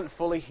Jesus wasn't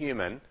fully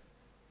human,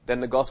 then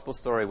the gospel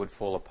story would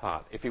fall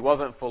apart. If he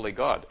wasn't fully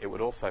God, it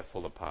would also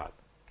fall apart.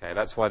 Okay,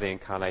 that's why the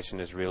incarnation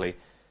is really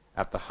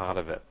at the heart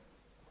of it.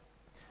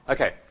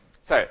 Okay,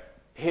 so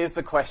here's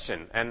the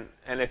question, and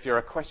if you're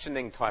a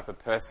questioning type of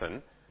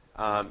person,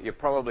 you're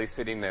probably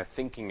sitting there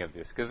thinking of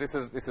this, because this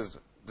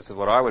is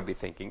what I would be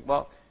thinking.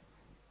 Well,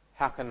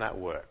 how can that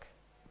work?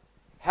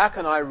 How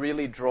can I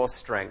really draw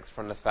strength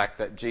from the fact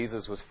that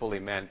Jesus was fully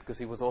man because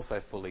he was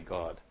also fully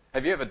God?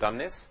 Have you ever done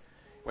this?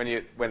 When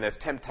there's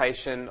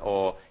temptation,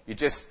 or you're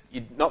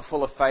not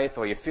full of faith,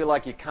 or you feel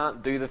like you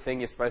can't do the thing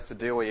you're supposed to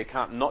do, or you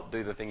can't not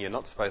do the thing you're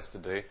not supposed to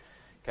do.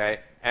 Okay,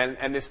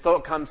 and this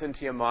thought comes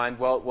into your mind.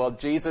 Well,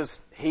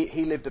 Jesus,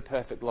 he lived a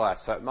perfect life,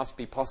 so it must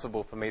be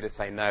possible for me to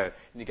say no. And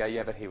you go,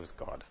 yeah, but he was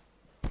God.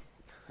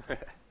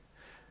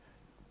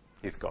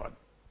 He's God.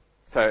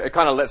 So it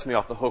kind of lets me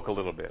off the hook a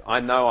little bit. I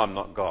know I'm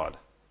not God.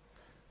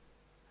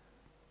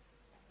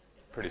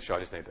 Pretty sure I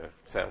just need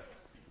to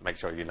make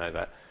sure you know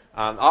that.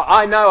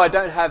 I know I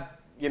don't have,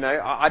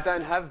 I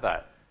don't have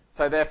that.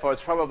 So therefore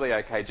it's probably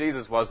okay.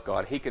 Jesus was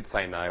God. He could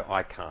say no,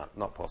 I can't.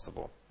 Not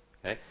possible.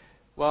 Okay?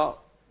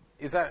 Well,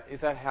 is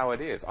that how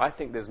it is? I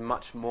think there's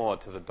much more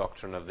to the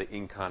doctrine of the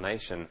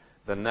incarnation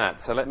than that.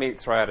 So let me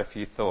throw out a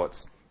few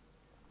thoughts.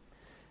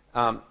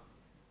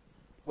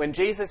 When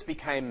Jesus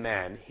became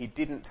man, he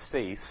didn't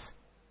cease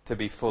to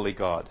be fully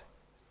God.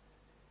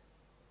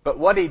 But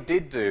what he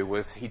did do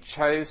was he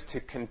chose to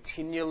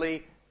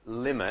continually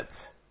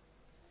limit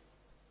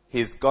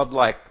his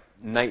godlike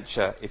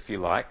nature, if you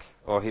like,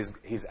 or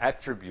his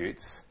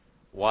attributes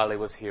while he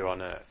was here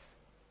on earth.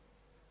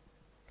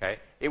 Okay?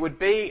 It would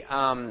be...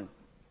 I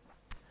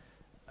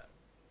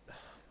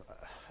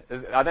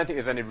don't think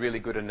there's any really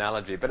good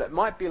analogy, but it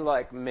might be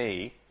like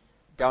me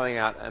going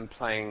out and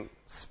playing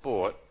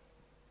sport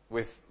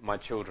with my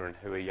children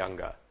who are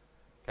younger.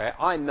 Okay?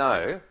 I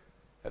know,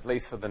 at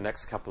least for the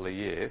next couple of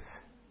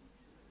years,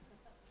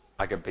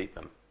 I can beat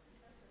them.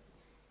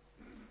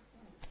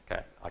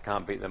 Okay, I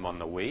can't beat them on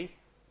the Wii,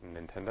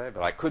 Nintendo,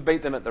 but I could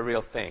beat them at the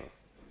real thing.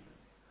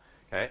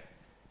 Okay?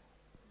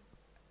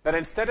 But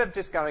instead of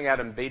just going out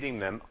and beating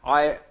them,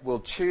 I will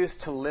choose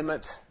to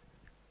limit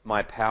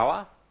my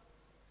power,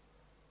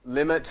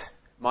 limit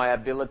my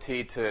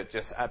ability to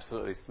just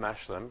absolutely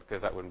smash them,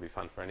 because that wouldn't be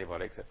fun for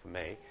anybody except for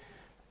me.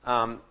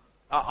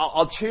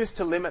 I'll choose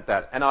to limit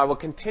that, and I will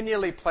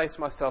continually place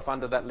myself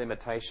under that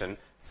limitation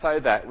so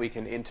that we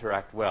can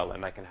interact well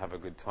and they can have a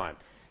good time.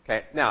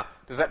 Okay, now,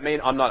 does that mean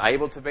I'm not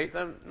able to beat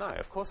them? No,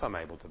 of course I'm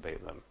able to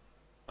beat them.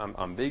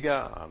 I'm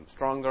bigger, I'm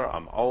stronger,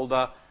 I'm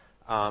older,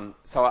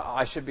 so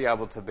I should be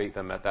able to beat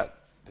them at that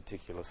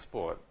particular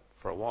sport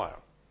for a while.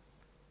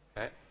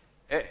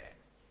 Okay?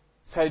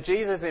 So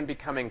Jesus, in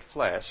becoming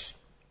flesh,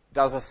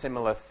 does a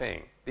similar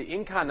thing. The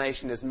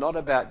incarnation is not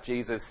about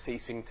Jesus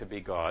ceasing to be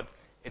God.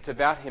 It's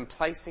about him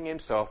placing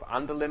himself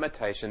under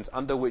limitations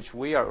under which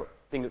we are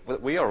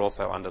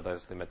also under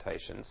those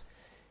limitations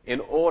in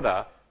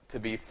order to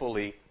be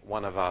fully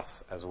one of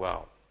us as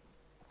well.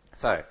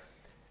 So,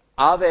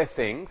 are there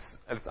things,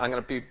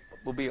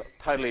 we'll be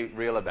totally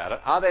real about it,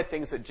 are there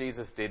things that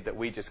Jesus did that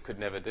we just could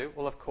never do?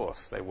 Well, of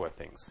course, there were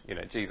things.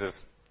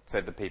 Jesus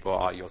said to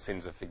people, your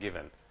sins are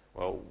forgiven.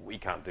 Well, we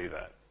can't do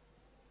that.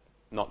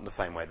 Not in the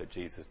same way that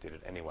Jesus did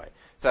it anyway.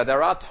 So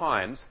there are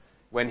times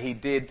when he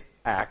did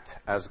act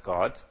as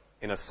God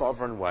in a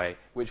sovereign way,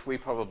 which we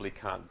probably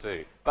can't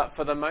do. But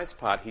for the most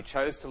part, he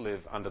chose to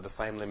live under the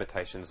same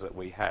limitations that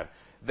we have.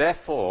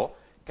 Therefore,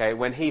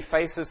 when he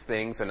faces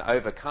things and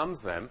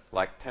overcomes them,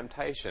 like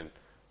temptation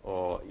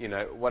or,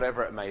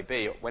 whatever it may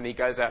be, when he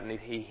goes out and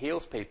he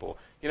heals people.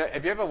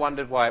 Have you ever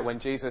wondered why when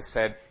Jesus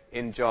said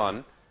in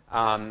John,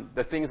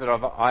 the things that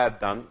I have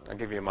done, I'll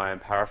give you my own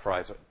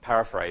paraphrase,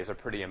 are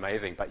pretty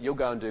amazing, but you'll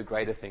go and do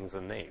greater things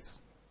than these.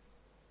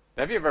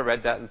 Have you ever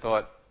read that and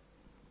thought,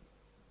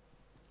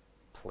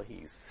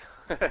 please?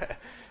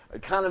 I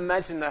can't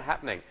imagine that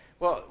happening.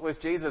 Well, was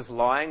Jesus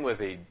lying? Was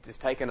he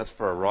just taking us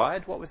for a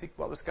ride? What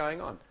was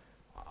going on?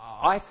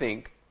 I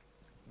think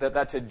that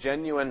that's a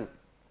genuine,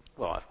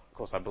 well, of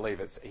course I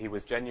believe he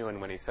was genuine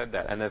when he said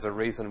that, and there's a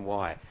reason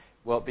why.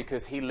 Well,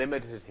 because he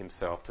limited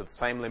himself to the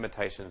same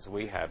limitations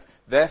we have.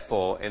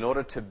 Therefore, in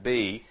order to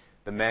be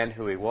the man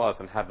who he was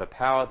and have the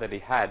power that he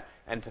had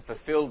and to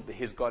fulfill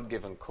his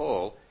God-given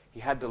call, he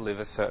had to live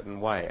a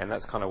certain way. And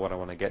that's kind of what I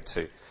want to get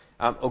to.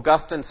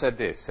 Augustine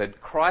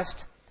said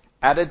Christ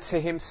added to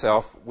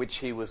himself which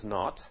he was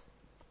not,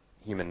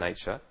 human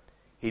nature.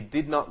 He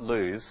did not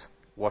lose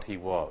what he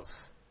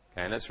was.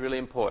 Okay, and that's really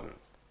important.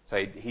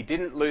 So he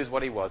didn't lose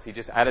what he was. He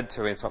just added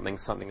to him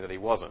something that he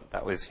wasn't.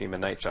 That was human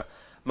nature.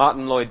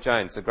 Martin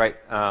Lloyd-Jones, the great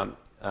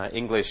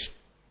English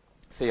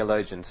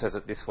theologian, says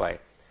it this way.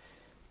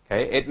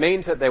 Okay, it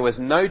means that there was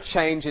no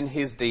change in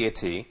his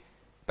deity,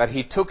 but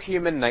he took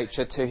human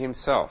nature to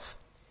himself.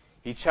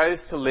 He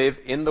chose to live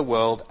in the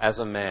world as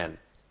a man.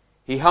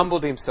 He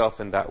humbled himself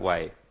in that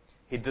way.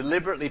 He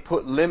deliberately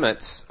put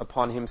limits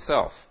upon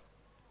himself.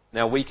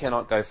 Now we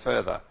cannot go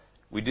further.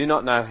 We do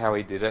not know how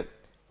he did it.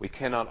 We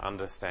cannot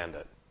understand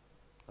it.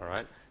 All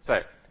right?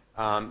 So,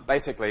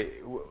 basically,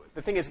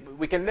 the thing is,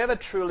 we can never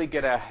truly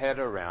get our head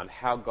around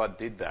how God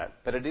did that,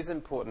 but it is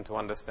important to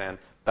understand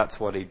that's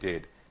what he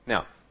did.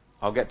 Now,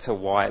 I'll get to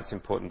why it's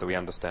important that we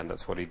understand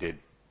that's what he did.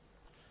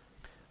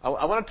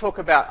 I want to talk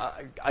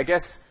about,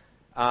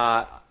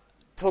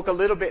 talk a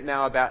little bit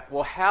now about,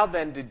 well, how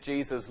then did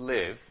Jesus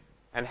live,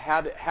 and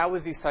how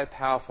was he so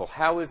powerful?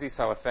 How was he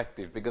so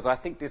effective? Because I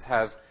think this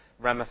has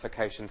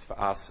ramifications for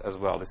us as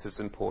well. This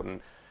is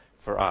important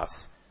for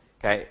us.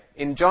 Okay,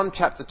 in John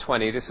chapter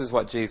 20, this is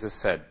what Jesus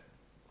said.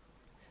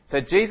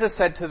 So Jesus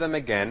said to them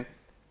again,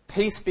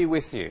 "Peace be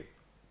with you.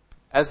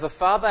 As the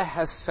Father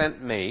has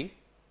sent me,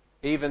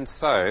 even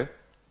so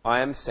I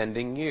am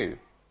sending you."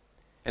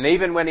 And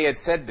even when he had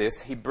said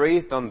this, he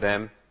breathed on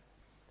them.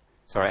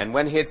 And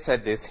when he had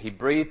said this, he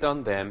breathed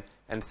on them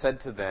and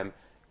said to them,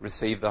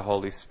 "Receive the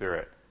Holy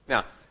Spirit."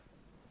 Now,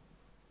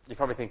 you're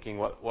probably thinking,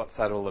 what's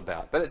that all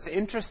about? But it's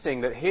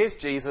interesting that here's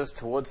Jesus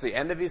towards the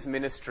end of his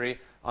ministry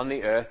on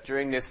the earth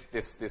during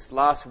this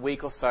last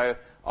week or so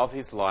of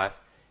his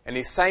life, and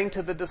he's saying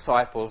to the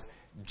disciples,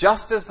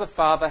 just as the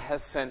Father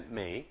has sent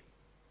me,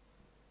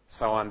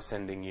 so I'm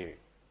sending you.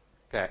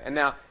 Okay, and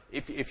now,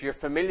 if you're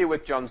familiar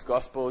with John's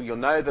Gospel, you'll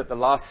know that the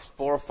last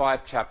 4 or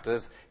 5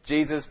 chapters,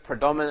 Jesus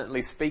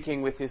predominantly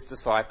speaking with his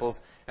disciples,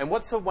 and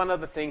what's one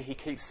of the things he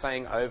keeps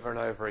saying over and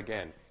over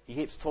again? He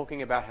keeps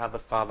talking about how the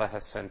Father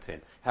has sent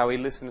him, how he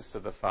listens to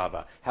the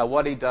Father, how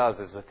what he does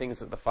is the things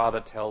that the Father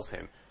tells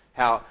him,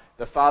 how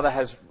the Father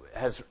has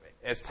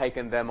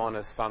taken them on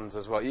as sons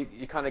as well.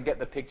 You kind of get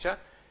the picture?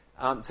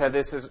 So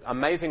there's this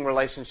amazing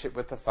relationship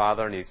with the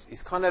Father, and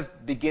he's kind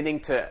of beginning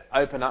to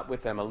open up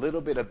with them a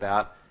little bit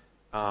about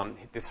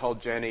this whole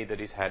journey that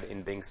he's had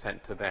in being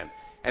sent to them.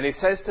 And he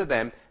says to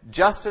them,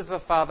 just as the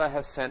Father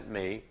has sent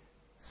me,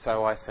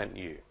 so I send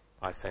you.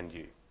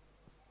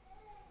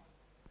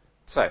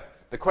 So,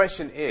 the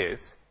question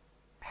is,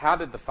 how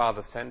did the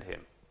Father send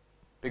him?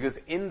 Because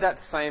in that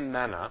same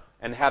manner,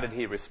 and how did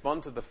he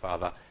respond to the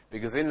Father?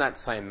 Because in that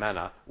same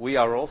manner, we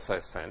are also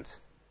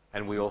sent,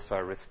 and we also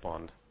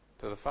respond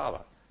to the Father.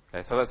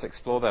 Okay, so let's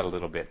explore that a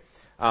little bit.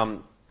 I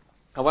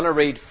want to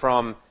read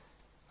from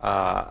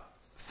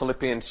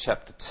Philippians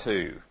chapter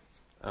 2.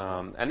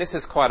 And this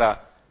is quite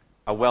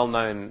a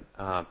well-known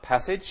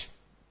passage.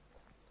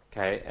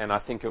 Okay, and I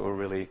think it will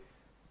really...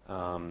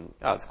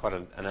 it's quite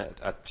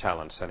a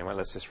challenge. So anyway,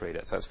 let's just read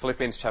it. So it's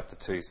Philippians chapter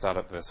 2, start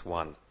at verse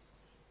 1.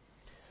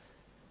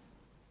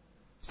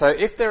 So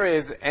if there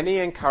is any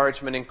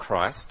encouragement in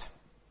Christ,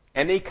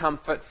 any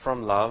comfort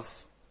from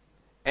love,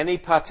 any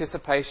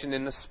participation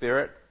in the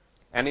Spirit,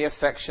 any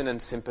affection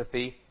and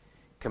sympathy.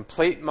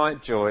 Complete my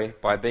joy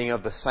by being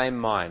of the same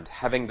mind,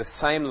 having the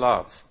same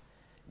love,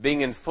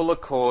 being in full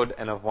accord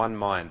and of one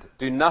mind.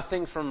 Do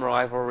nothing from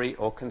rivalry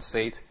or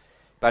conceit,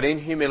 but in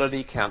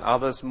humility count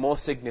others more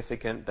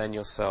significant than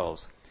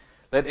yourselves.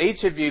 Let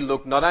each of you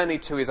look not only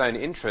to his own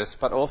interests,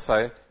 but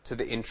also to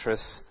the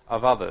interests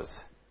of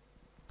others.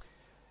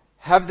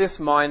 Have this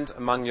mind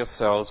among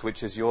yourselves,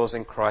 which is yours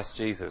in Christ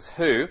Jesus,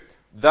 who,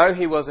 though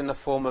he was in the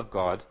form of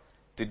God,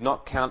 did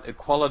not count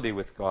equality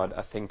with God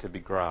a thing to be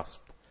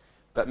grasped,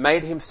 but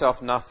made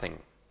himself nothing,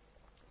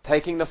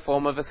 taking the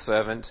form of a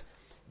servant,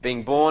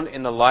 being born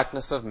in the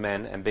likeness of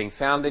men, and being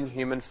found in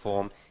human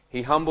form,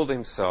 he humbled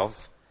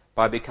himself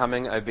by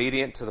becoming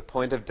obedient to the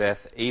point of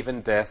death,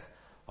 even death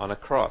on a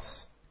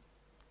cross.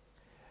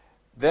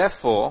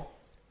 Therefore,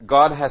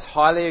 God has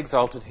highly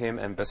exalted him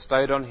and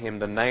bestowed on him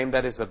the name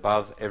that is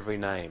above every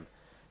name,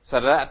 so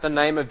that at the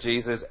name of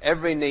Jesus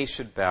every knee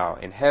should bow,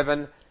 in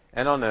heaven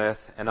and on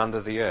earth and under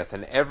the earth,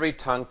 and every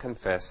tongue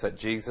confess that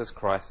Jesus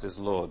Christ is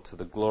Lord, to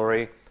the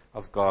glory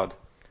of God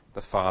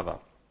the Father.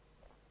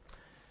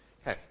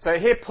 Okay, so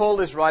here Paul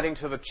is writing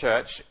to the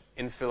church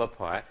in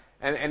Philippi,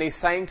 and he's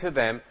saying to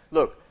them,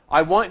 look,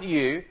 I want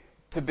you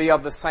to be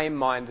of the same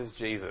mind as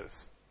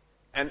Jesus.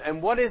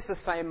 And what is the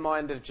same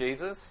mind of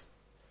Jesus?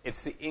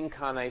 It's the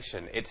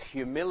Incarnation. It's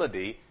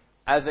humility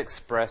as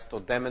expressed or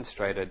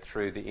demonstrated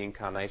through the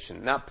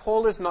Incarnation. Now,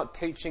 Paul is not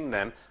teaching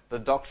them the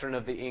doctrine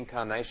of the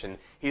Incarnation.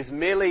 He's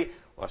merely,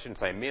 well, I shouldn't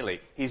say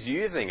merely, he's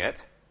using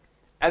it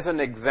as an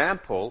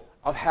example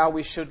of how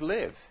we should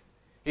live.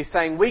 He's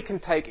saying we can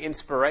take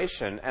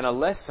inspiration and a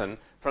lesson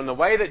from the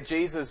way that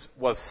Jesus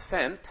was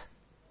sent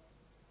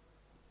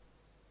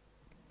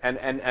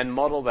and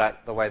model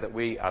that the way that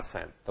we are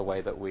sent, the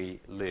way that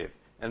we live.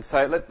 And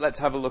so let's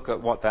have a look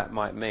at what that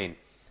might mean.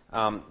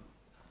 Now,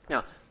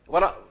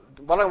 what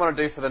I want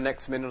to do for the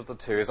next minute or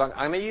two is I'm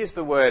going to use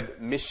the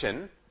word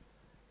mission,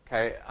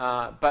 okay,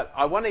 but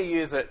I want to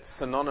use it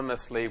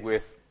synonymously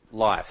with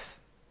life.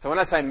 So when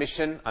I say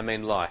mission, I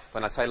mean life.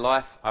 When I say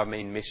life, I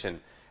mean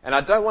mission. And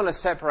I don't want to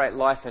separate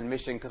life and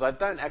mission because I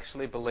don't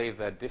actually believe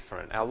they're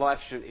different. Our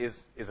life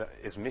is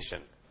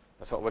mission.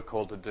 That's what we're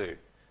called to do.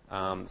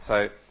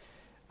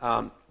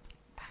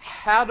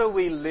 How do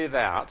we live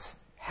out?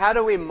 How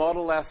do we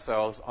model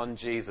ourselves on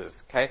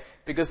Jesus? Okay,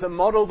 because the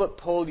model that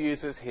Paul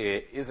uses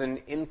here is an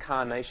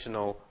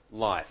incarnational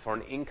life or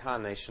an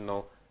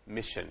incarnational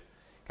mission.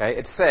 Okay,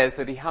 it says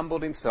that he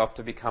humbled himself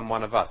to become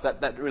one of us.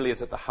 That really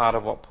is at the heart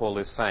of what Paul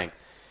is saying.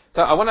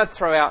 So I want to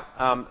throw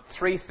out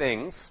three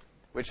things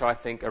which I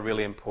think are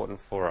really important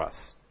for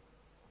us.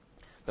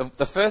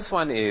 The first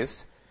one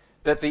is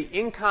that the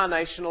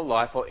incarnational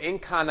life or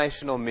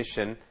incarnational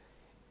mission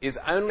is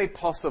only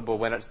possible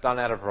when it's done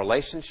out of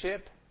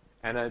relationship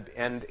and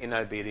in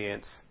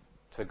obedience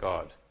to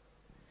God.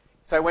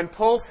 So when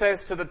Paul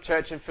says to the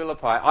church in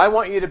Philippi, I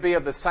want you to be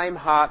of the same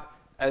heart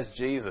as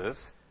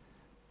Jesus,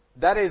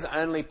 that is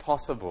only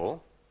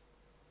possible,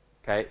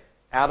 okay,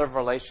 out of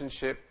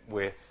relationship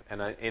with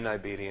and in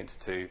obedience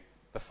to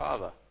the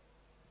Father.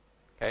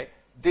 Okay?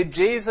 Did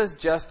Jesus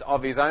just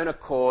of his own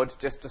accord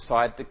just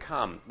decide to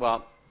come?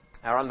 Well,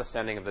 our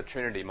understanding of the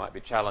Trinity might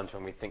be challenged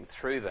when we think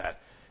through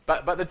that.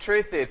 But the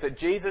truth is that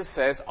Jesus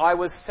says, I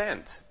was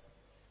sent.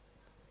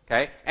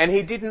 Okay? And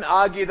he didn't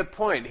argue the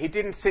point. He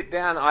didn't sit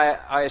down,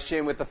 I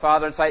assume, with the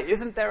Father and say,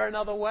 isn't there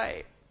another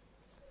way?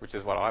 Which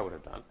is what I would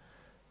have done.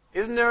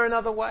 Isn't there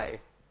another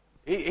way?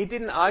 He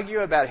didn't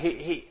argue about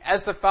it. He,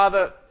 as the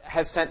Father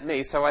has sent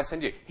me, so I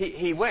send you.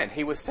 He went.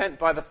 He was sent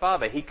by the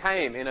Father. He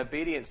came in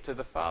obedience to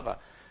the Father.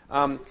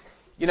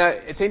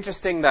 It's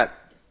interesting that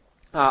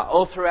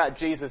all throughout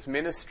Jesus'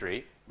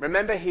 ministry,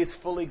 remember he's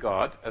fully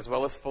God as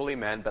well as fully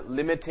man, but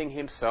limiting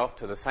himself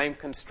to the same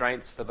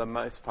constraints for the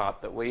most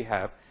part that we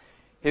have.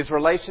 His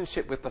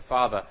relationship with the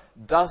Father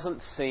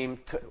doesn't seem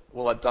to,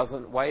 it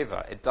doesn't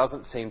waver. It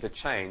doesn't seem to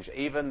change,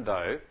 even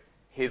though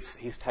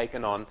he's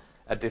taken on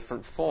a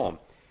different form.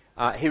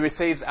 He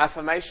receives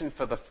affirmation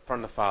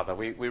from the Father.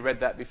 We read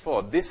that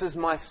before. This is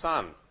my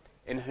Son,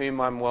 in whom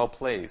I'm well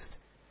pleased.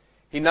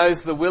 He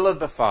knows the will of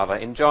the Father.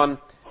 In John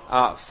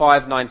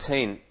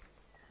 5:19,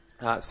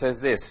 it says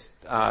this,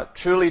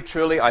 Truly,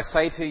 truly, I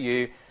say to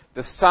you,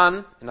 the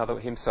Son, in other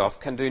words himself,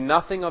 can do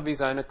nothing of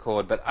his own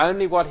accord, but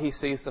only what he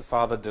sees the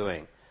Father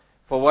doing.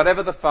 For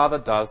whatever the Father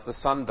does, the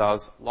Son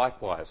does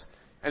likewise.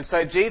 And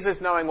so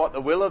Jesus, knowing what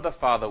the will of the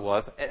Father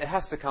was, it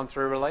has to come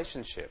through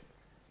relationship.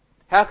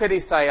 How could he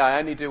say, I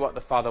only do what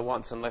the Father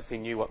wants, unless he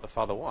knew what the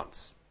Father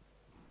wants?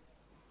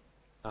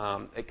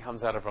 It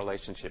comes out of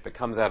relationship. It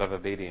comes out of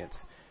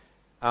obedience.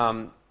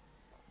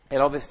 It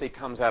obviously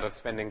comes out of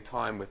spending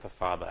time with the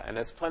Father. And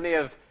there's plenty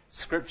of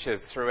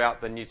scriptures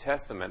throughout the New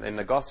Testament in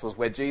the Gospels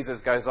where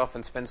Jesus goes off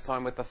and spends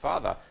time with the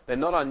Father. They're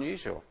not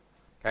unusual.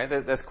 Okay,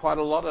 there's quite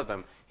a lot of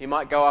them. He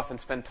might go off and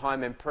spend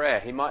time in prayer.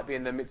 He might be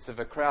in the midst of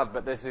a crowd,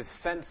 but there's this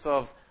sense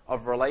of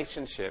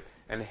relationship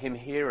and him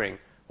hearing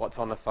what's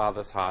on the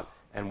Father's heart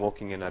and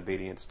walking in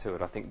obedience to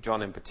it. I think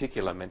John in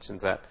particular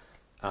mentions that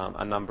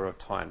a number of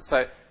times.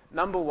 So,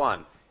 number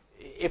one,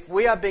 if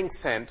we are being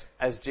sent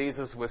as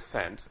Jesus was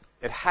sent,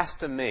 it has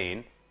to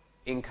mean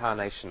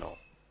incarnational.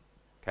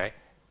 Okay?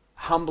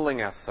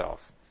 Humbling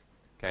ourselves.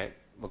 Okay?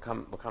 We'll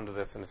come to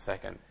this in a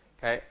second.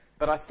 Okay?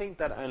 But I think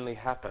that only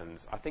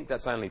happens, I think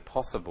that's only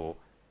possible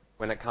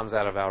when it comes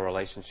out of our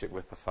relationship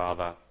with the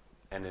Father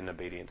and in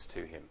obedience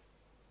to Him.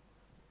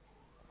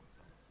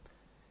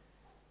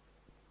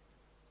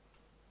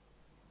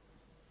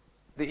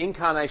 The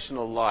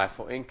incarnational life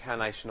or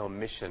incarnational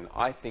mission,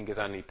 I think, is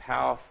only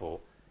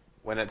powerful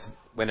when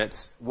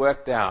it's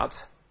worked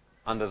out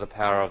under the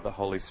power of the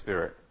Holy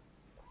Spirit.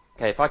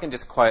 Okay, if I can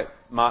just quote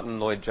Martin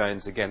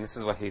Lloyd-Jones again, this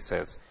is what he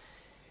says.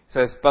 He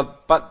says,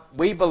 but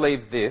we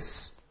believe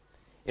this,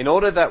 in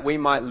order that we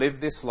might live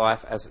this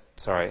life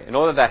in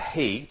order that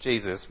He,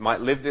 Jesus,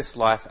 might live this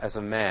life as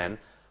a man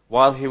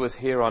while He was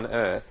here on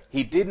earth,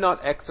 He did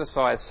not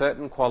exercise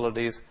certain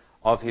qualities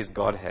of His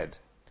Godhead.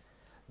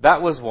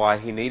 That was why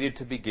He needed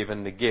to be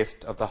given the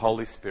gift of the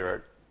Holy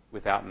Spirit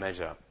without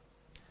measure.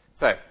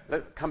 So,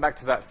 let's come back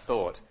to that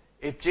thought.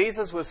 If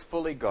Jesus was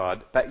fully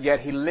God, but yet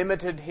He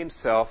limited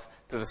Himself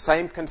to the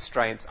same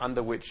constraints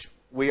under which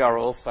we are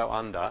also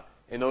under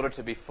in order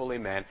to be fully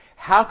man,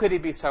 how could He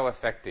be so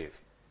effective?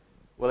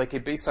 Well, He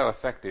could be so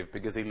effective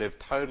because He lived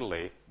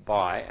totally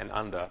by and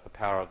under the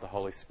power of the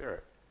Holy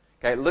Spirit.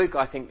 Okay, Luke,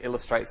 I think,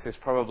 illustrates this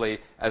probably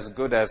as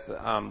good as,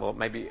 or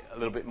maybe a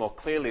little bit more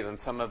clearly than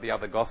some of the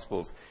other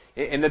Gospels.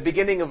 In the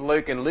beginning of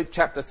Luke, in Luke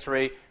chapter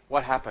 3,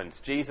 what happens?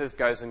 Jesus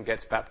goes and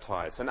gets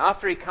baptized. And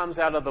after He comes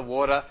out of the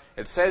water,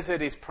 it says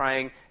that He's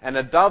praying, and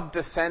a dove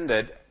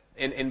descended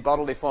in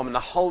bodily form, and the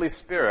Holy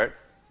Spirit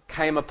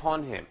came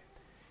upon Him.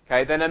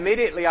 Okay, then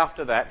immediately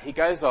after that, He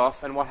goes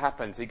off, and what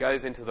happens? He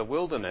goes into the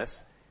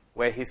wilderness,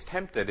 where He's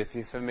tempted, if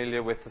you're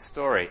familiar with the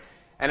story.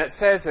 And it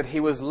says that He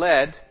was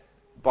led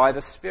by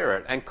the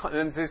Spirit. And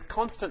there's this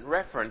constant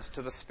reference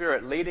to the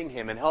Spirit leading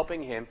Him and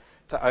helping Him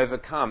to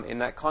overcome in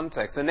that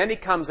context. And then He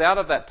comes out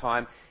of that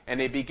time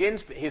and He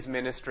begins His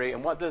ministry.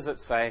 And what does it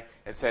say?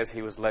 It says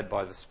He was led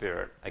by the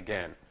Spirit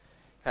again.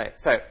 Okay,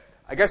 so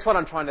I guess what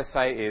I'm trying to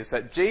say is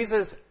that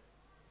Jesus,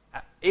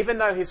 even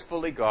though He's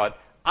fully God,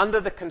 under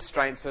the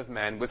constraints of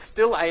man, was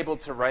still able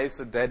to raise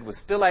the dead, was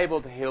still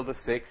able to heal the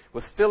sick,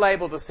 was still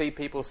able to see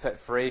people set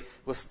free,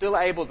 was still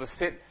able to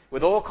sit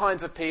with all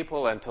kinds of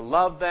people and to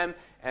love them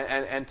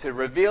and to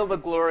reveal the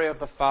glory of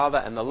the Father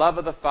and the love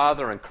of the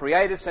Father and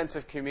create a sense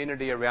of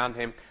community around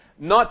Him,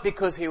 not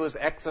because He was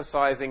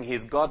exercising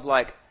His God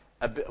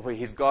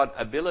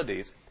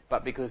abilities,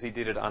 but because He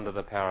did it under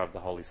the power of the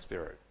Holy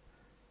Spirit.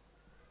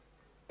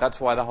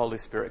 That's why the Holy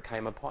Spirit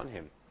came upon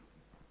Him.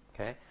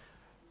 Okay?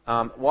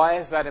 Why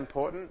is that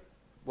important?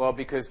 Well,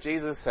 because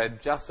Jesus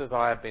said, just as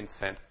I have been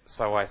sent,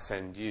 so I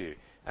send you.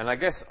 And I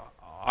guess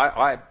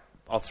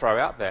I'll throw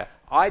out there,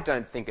 I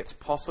don't think it's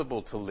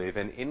possible to live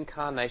an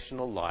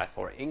incarnational life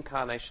or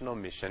incarnational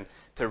mission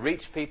to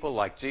reach people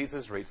like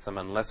Jesus reached them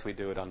unless we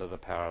do it under the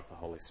power of the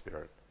Holy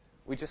Spirit.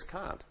 We just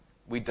can't.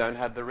 We don't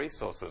have the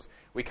resources.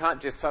 We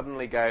can't just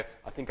suddenly go,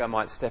 I think I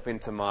might step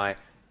into my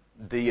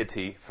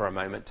deity for a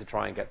moment to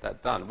try and get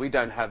that done. We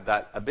don't have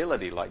that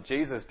ability like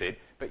Jesus did.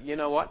 But you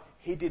know what?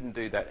 He didn't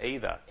do that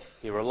either.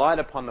 He relied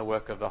upon the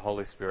work of the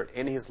Holy Spirit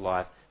in His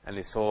life, and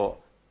He saw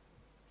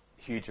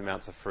huge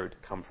amounts of fruit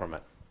come from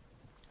it.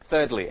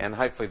 Thirdly, and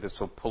hopefully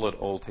this will pull it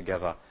all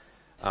together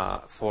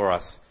for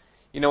us.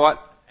 You know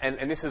what?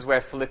 And this is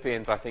where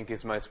Philippians, I think,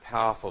 is most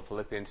powerful,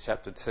 Philippians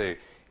chapter 2,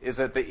 is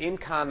that the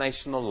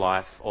incarnational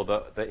life, or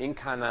the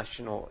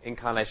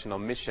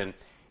incarnational mission,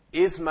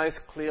 is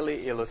most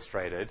clearly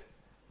illustrated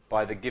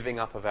by the giving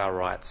up of our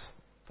rights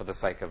for the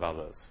sake of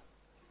others.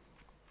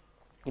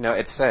 You know,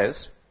 it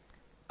says,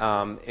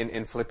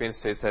 in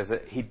Philippians 2, it says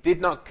that He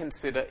did not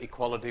consider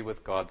equality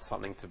with God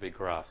something to be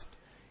grasped.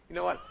 You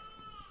know what?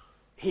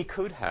 He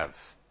could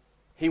have.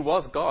 He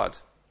was God.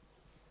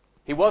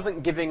 He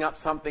wasn't giving up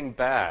something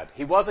bad.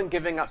 He wasn't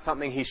giving up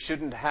something He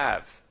shouldn't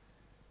have.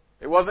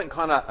 It wasn't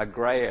kind of a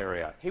grey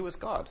area. He was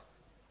God.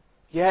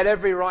 He had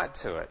every right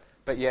to it,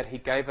 but yet He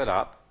gave it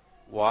up.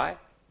 Why?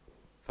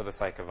 For the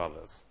sake of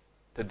others.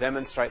 To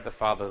demonstrate the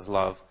Father's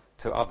love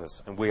to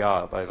others, and we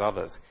are those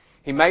others.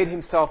 He made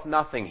Himself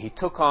nothing. He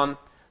took on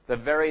the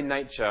very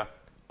nature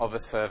of a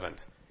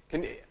servant.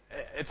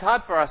 It's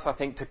hard for us, I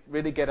think, to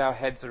really get our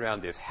heads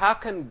around this. How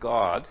can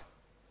God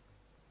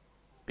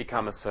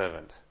become a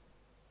servant?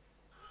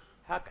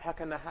 How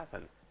can that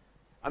happen?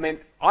 I mean,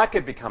 I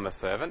could become a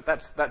servant.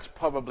 That's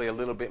probably a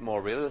little bit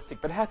more realistic.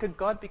 But how could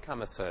God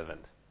become a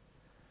servant?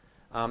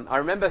 I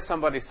remember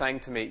somebody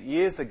saying to me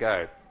years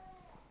ago,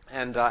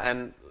 and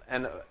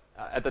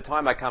at the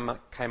time I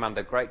came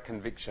under great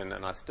conviction,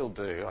 and I still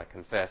do, I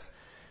confess.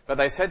 But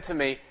they said to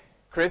me,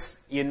 Chris,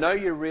 you know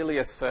you're really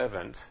a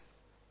servant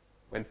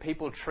when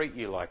people treat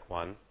you like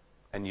one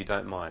and you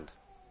don't mind.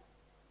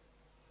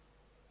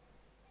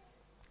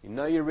 You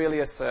know you're really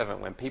a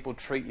servant when people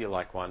treat you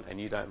like one and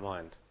you don't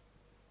mind.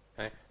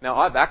 Okay? Now,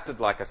 I've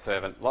acted like a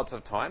servant lots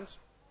of times.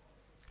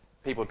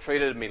 People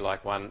treated me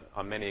like one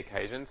on many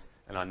occasions,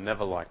 and I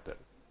never liked it.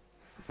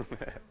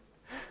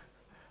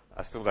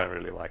 I still don't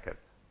really like it.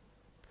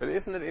 But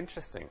isn't it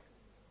interesting?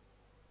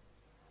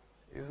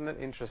 Isn't it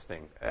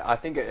interesting? I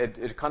think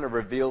it kind of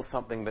reveals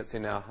something that's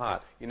in our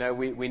heart. You know,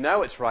 we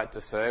know it's right to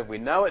serve. We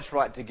know it's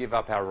right to give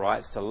up our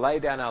rights, to lay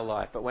down our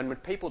life. But when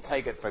people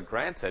take it for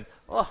granted,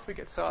 we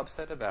get so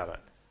upset about it.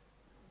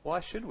 Why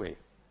should we?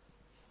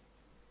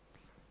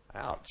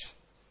 Ouch.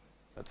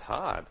 That's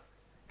hard.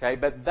 Okay,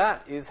 but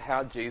that is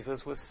how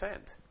Jesus was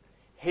sent.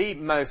 He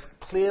most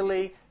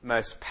clearly,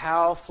 most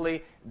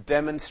powerfully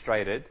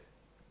demonstrated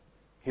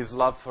his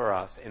love for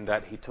us in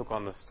that he took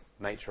on the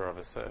nature of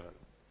a servant.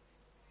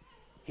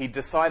 He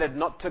decided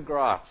not to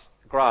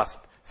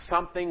grasp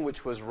something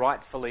which was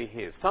rightfully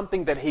his,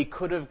 something that he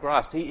could have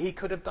grasped. He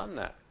could have done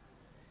that.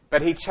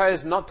 But he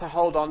chose not to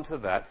hold on to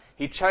that.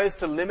 He chose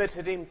to limit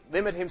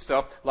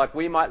himself like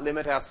we might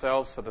limit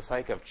ourselves for the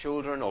sake of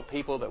children or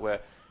people that we're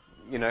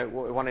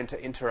wanting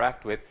to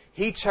interact with.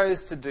 He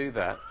chose to do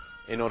that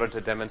in order to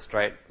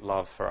demonstrate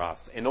love for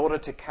us, in order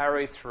to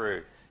carry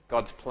through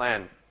God's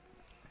plan,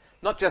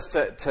 not just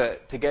to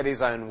get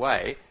his own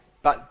way,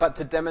 but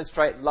to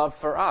demonstrate love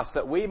for us,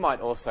 that we might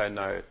also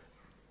know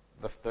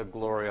the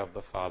glory of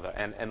the Father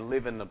and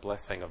live in the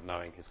blessing of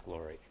knowing his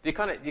glory. Do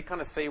you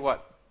kind of see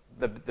what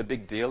the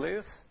big deal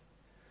is?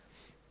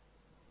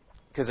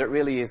 Because it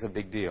really is a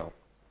big deal.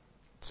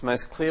 It's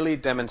most clearly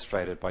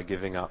demonstrated by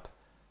giving up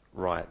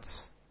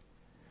rights.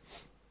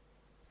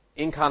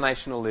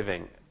 Incarnational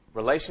living,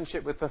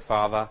 relationship with the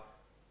Father,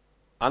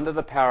 under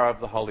the power of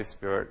the Holy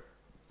Spirit,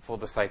 for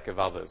the sake of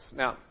others.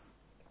 Now,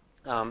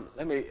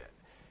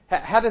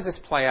 how does this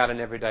play out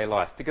in everyday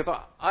life? Because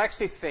I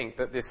actually think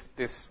that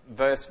this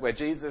verse where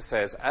Jesus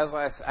says, as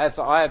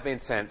I have been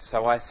sent,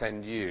 so I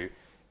send you,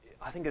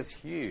 I think is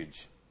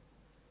huge.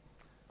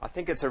 I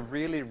think it's a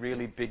really,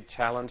 really big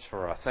challenge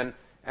for us. And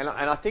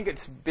I think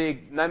it's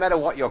big, no matter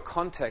what your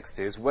context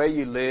is, where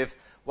you live,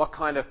 what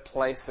kind of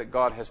place that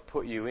God has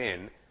put you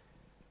in,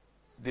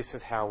 this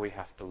is how we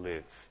have to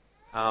live.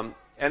 And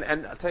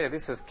I tell you,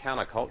 this is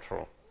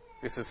countercultural.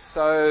 This is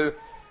so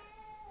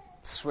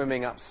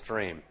swimming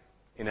upstream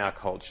in our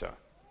culture,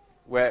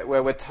 where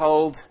we're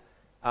told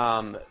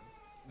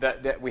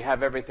that we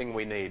have everything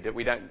we need, that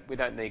we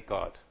don't need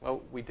God.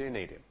 Well, we do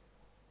need him.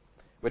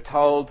 We're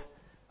told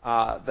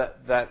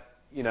that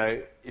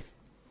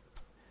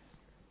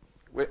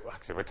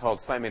we're told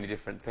so many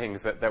different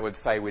things that would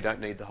say we don't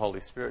need the Holy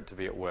Spirit to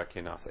be at work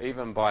in us,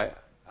 even by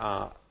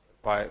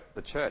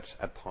the church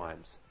at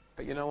times.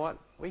 But you know what?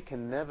 We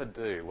can never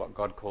do what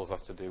God calls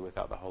us to do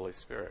without the Holy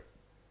Spirit.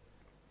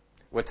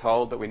 We're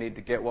told that we need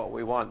to get what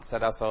we want,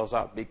 set ourselves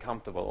up, be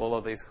comfortable, all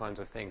of these kinds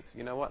of things.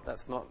 You know what?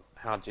 That's not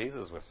how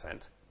Jesus was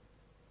sent.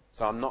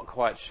 So I'm not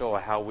quite sure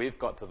how we've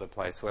got to the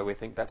place where we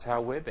think that's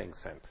how we're being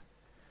sent.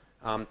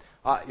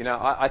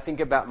 I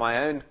think about my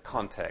own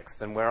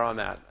context and where I'm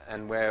at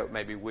and where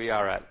maybe we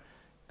are at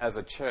as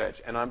a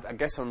church. And I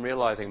guess I'm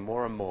realizing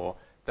more and more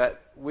that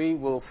we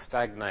will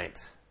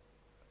stagnate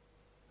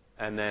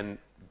and then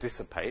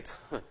dissipate.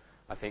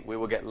 I think we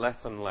will get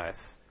less and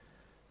less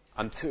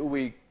until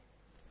we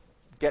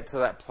get to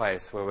that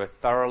place where we're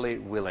thoroughly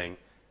willing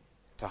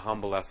to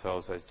humble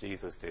ourselves as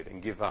Jesus did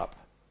and give up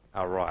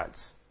our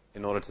rights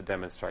in order to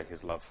demonstrate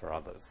his love for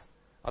others.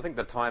 I think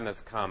the time has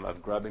come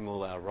of grabbing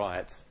all our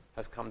rights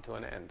has come to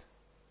an end.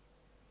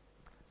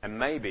 And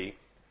maybe,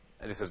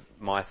 and this is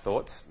my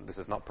thoughts, this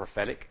is not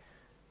prophetic,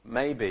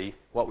 maybe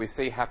what we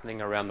see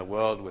happening around the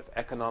world with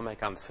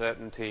economic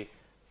uncertainty,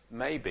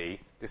 maybe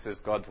this is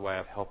God's way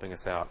of helping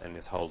us out in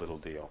this whole little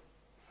deal.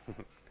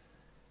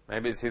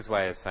 Maybe it's his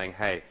way of saying,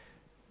 hey,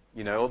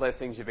 all those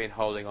things you've been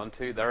holding on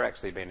to, they're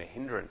actually been a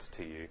hindrance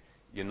to you.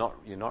 You're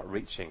not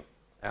reaching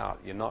out.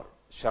 You're not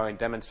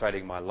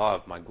demonstrating my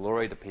love, my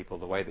glory to people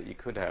the way that you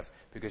could have,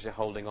 because you're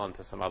holding on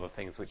to some other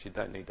things which you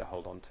don't need to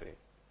hold on to.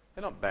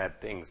 They're not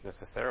bad things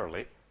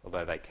necessarily,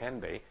 although they can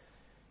be.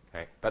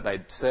 Okay? But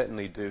they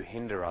certainly do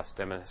hinder us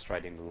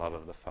demonstrating the love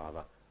of the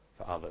Father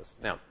for others.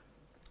 Now,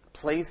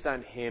 please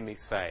don't hear me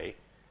say,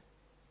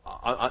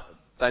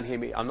 don't hear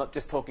me, I'm not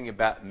just talking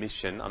about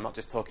mission, I'm not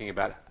just talking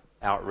about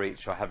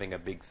outreach or having a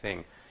big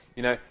thing.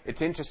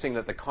 It's interesting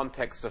that the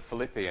context of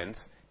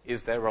Philippians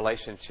is their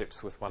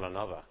relationships with one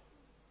another.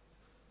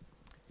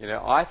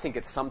 I think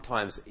it's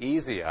sometimes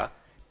easier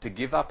to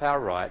give up our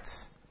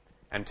rights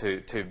and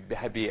to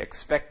be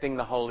expecting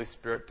the Holy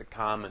Spirit to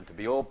come and to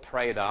be all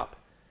prayed up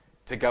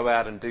to go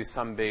out and do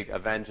some big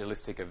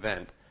evangelistic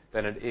event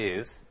than it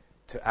is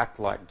to act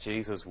like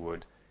Jesus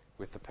would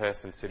with the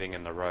person sitting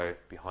in the row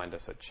behind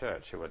us at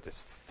church who we're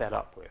just fed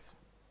up with.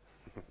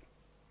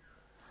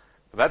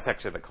 But that's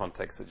actually the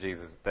context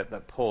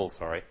that Paul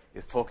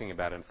is talking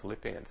about in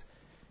Philippians.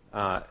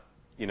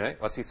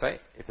 What's he say?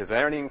 If there's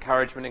any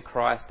encouragement in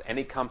Christ,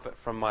 any comfort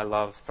from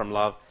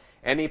love,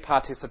 any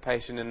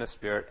participation in the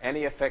Spirit,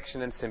 any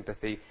affection and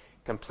sympathy,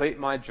 complete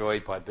my joy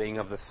by being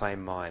of the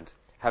same mind,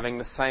 having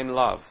the same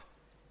love,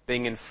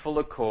 being in full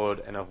accord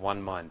and of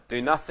one mind.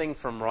 Do nothing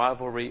from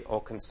rivalry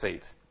or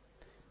conceit,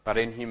 but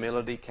in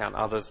humility count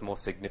others more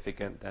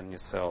significant than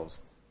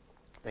yourselves.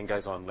 Then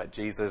goes on, let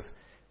Jesus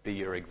be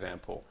your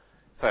example.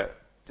 So,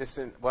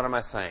 what am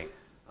I saying?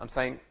 I'm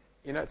saying,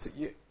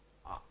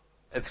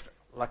 it's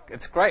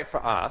great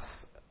for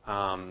us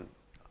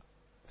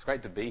It's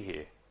great to be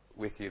here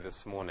with you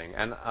this morning.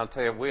 And I'll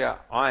tell you,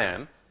 I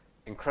am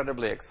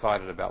incredibly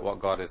excited about what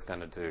God is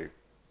going to do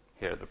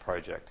here at the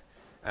project.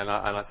 And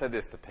I said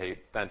this to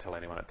Pete, don't tell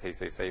anyone at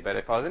TCC, but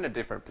if I was in a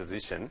different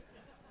position,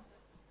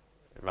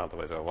 in other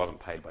words, I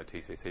wasn't paid by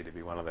TCC to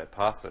be one of their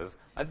pastors,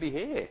 I'd be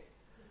here.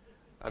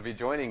 I'd be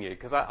joining you,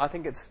 because I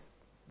think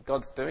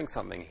God's doing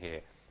something here.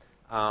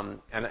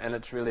 And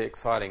it's really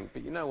exciting.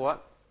 But you know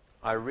what?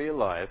 I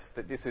realise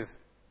that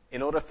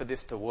in order for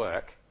this to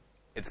work,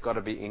 it's got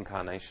to be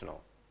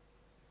incarnational.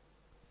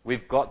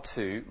 We've got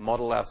to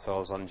model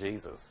ourselves on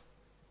Jesus.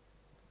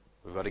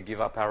 We've got to give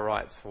up our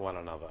rights for one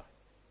another.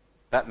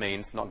 That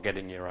means not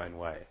getting your own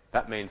way.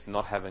 That means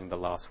not having the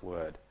last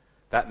word.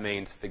 That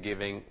means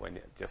forgiving when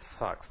it just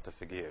sucks to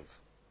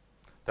forgive.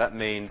 That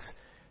means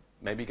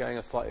maybe going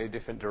a slightly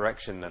different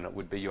direction than it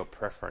would be your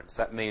preference.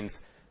 That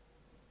means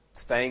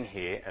staying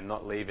here and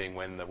not leaving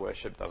when the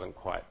worship doesn't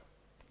quite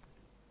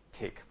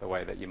kick the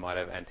way that you might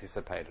have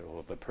anticipated,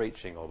 or the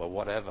preaching, or the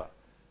whatever.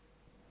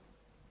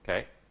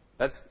 Okay?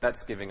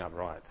 That's giving up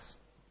rights.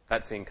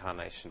 That's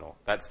incarnational.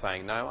 That's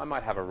saying, no, I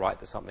might have a right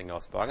to something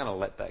else, but I'm going to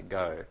let that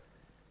go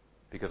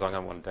because I'm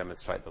going to want to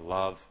demonstrate the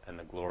love and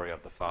the glory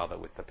of the Father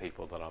with the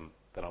people that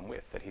I'm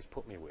with, that He's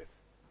put me with.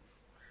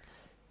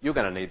 You're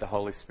going to need the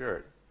Holy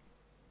Spirit.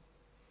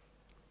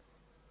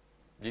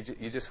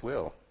 You just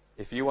will.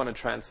 If you want to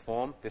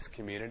transform this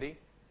community,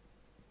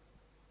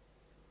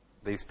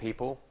 these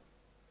people,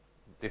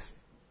 this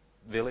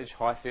village,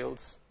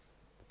 Highfields,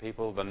 the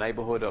people, the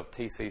neighbourhood of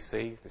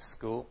TCC, this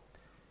school,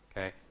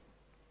 okay,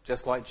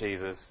 just like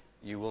Jesus,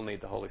 you will need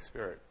the Holy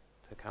Spirit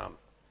to come.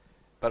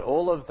 But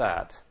all of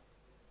that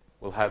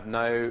will have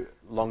no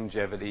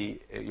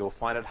longevity. You'll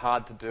find it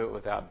hard to do it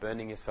without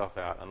burning yourself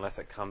out unless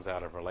it comes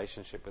out of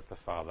relationship with the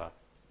Father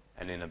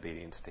and in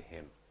obedience to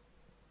Him.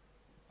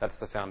 That's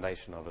the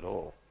foundation of it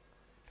all.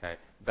 Okay,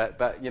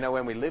 but you know,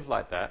 when we live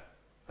like that,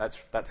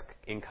 that's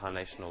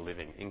incarnational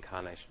living,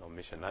 incarnational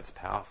mission. That's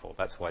powerful.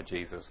 That's why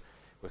Jesus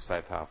was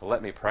so powerful.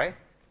 Let me pray,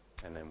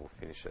 and then we'll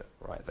finish it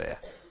right there.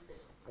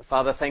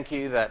 Father, thank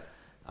you that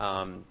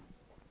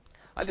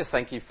I just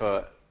thank you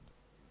for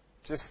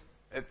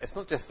it's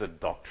not just a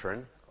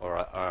doctrine or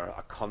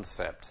a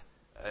concept.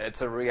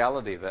 It's a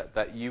reality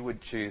that you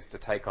would choose to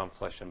take on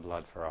flesh and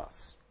blood for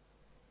us.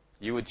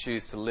 You would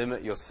choose to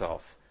limit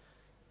yourself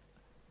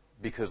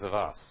because of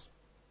us,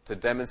 to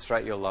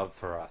demonstrate your love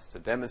for us, to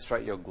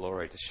demonstrate your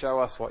glory, to show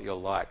us what you're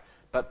like,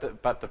 but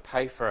to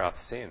pay for our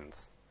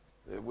sins,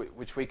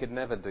 which we could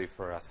never do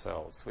for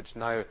ourselves, which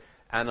no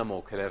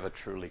animal could ever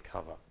truly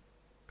cover.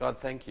 God,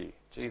 thank you.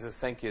 Jesus,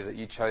 thank you that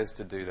you chose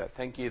to do that.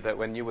 Thank you that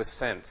when you were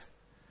sent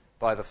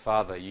by the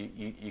Father,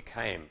 you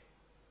came.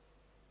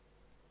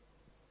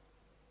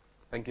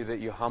 Thank you that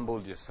you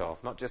humbled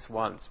yourself, not just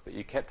once, but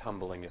you kept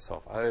humbling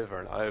yourself over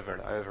and over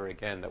and over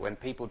again, that when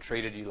people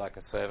treated you like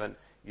a servant,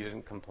 you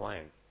didn't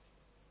complain.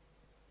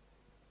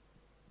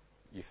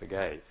 You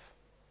forgave.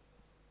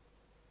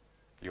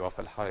 You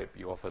offered hope.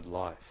 You offered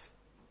life.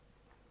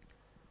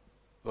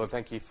 Lord,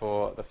 thank you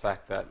for the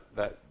fact that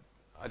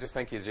I just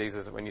thank you,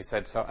 Jesus, that when you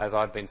said, so as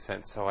I've been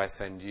sent, so I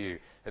send you.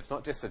 It's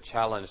not just a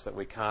challenge that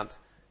we can't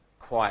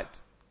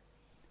quite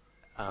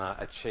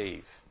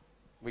achieve.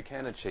 We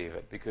can achieve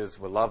it because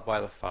we're loved by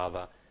the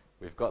Father.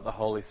 We've got the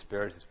Holy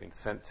Spirit who's been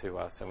sent to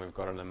us, and we've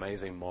got an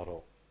amazing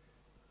model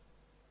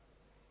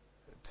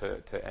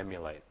to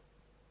emulate.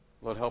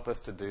 Lord, help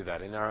us to do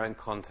that in our own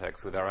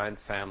context, with our own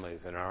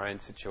families, in our own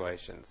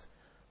situations.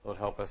 Lord,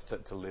 help us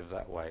to live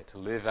that way, to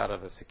live out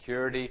of a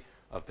security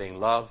of being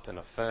loved and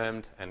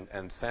affirmed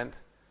and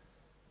sent,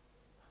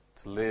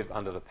 to live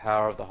under the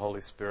power of the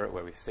Holy Spirit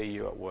where we see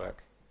you at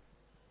work,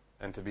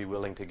 and to be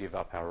willing to give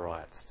up our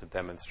rights to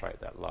demonstrate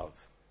that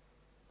love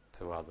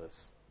to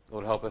others.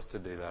 Lord, help us to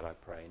do that, I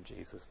pray, in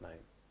Jesus' name.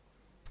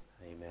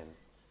 Amen.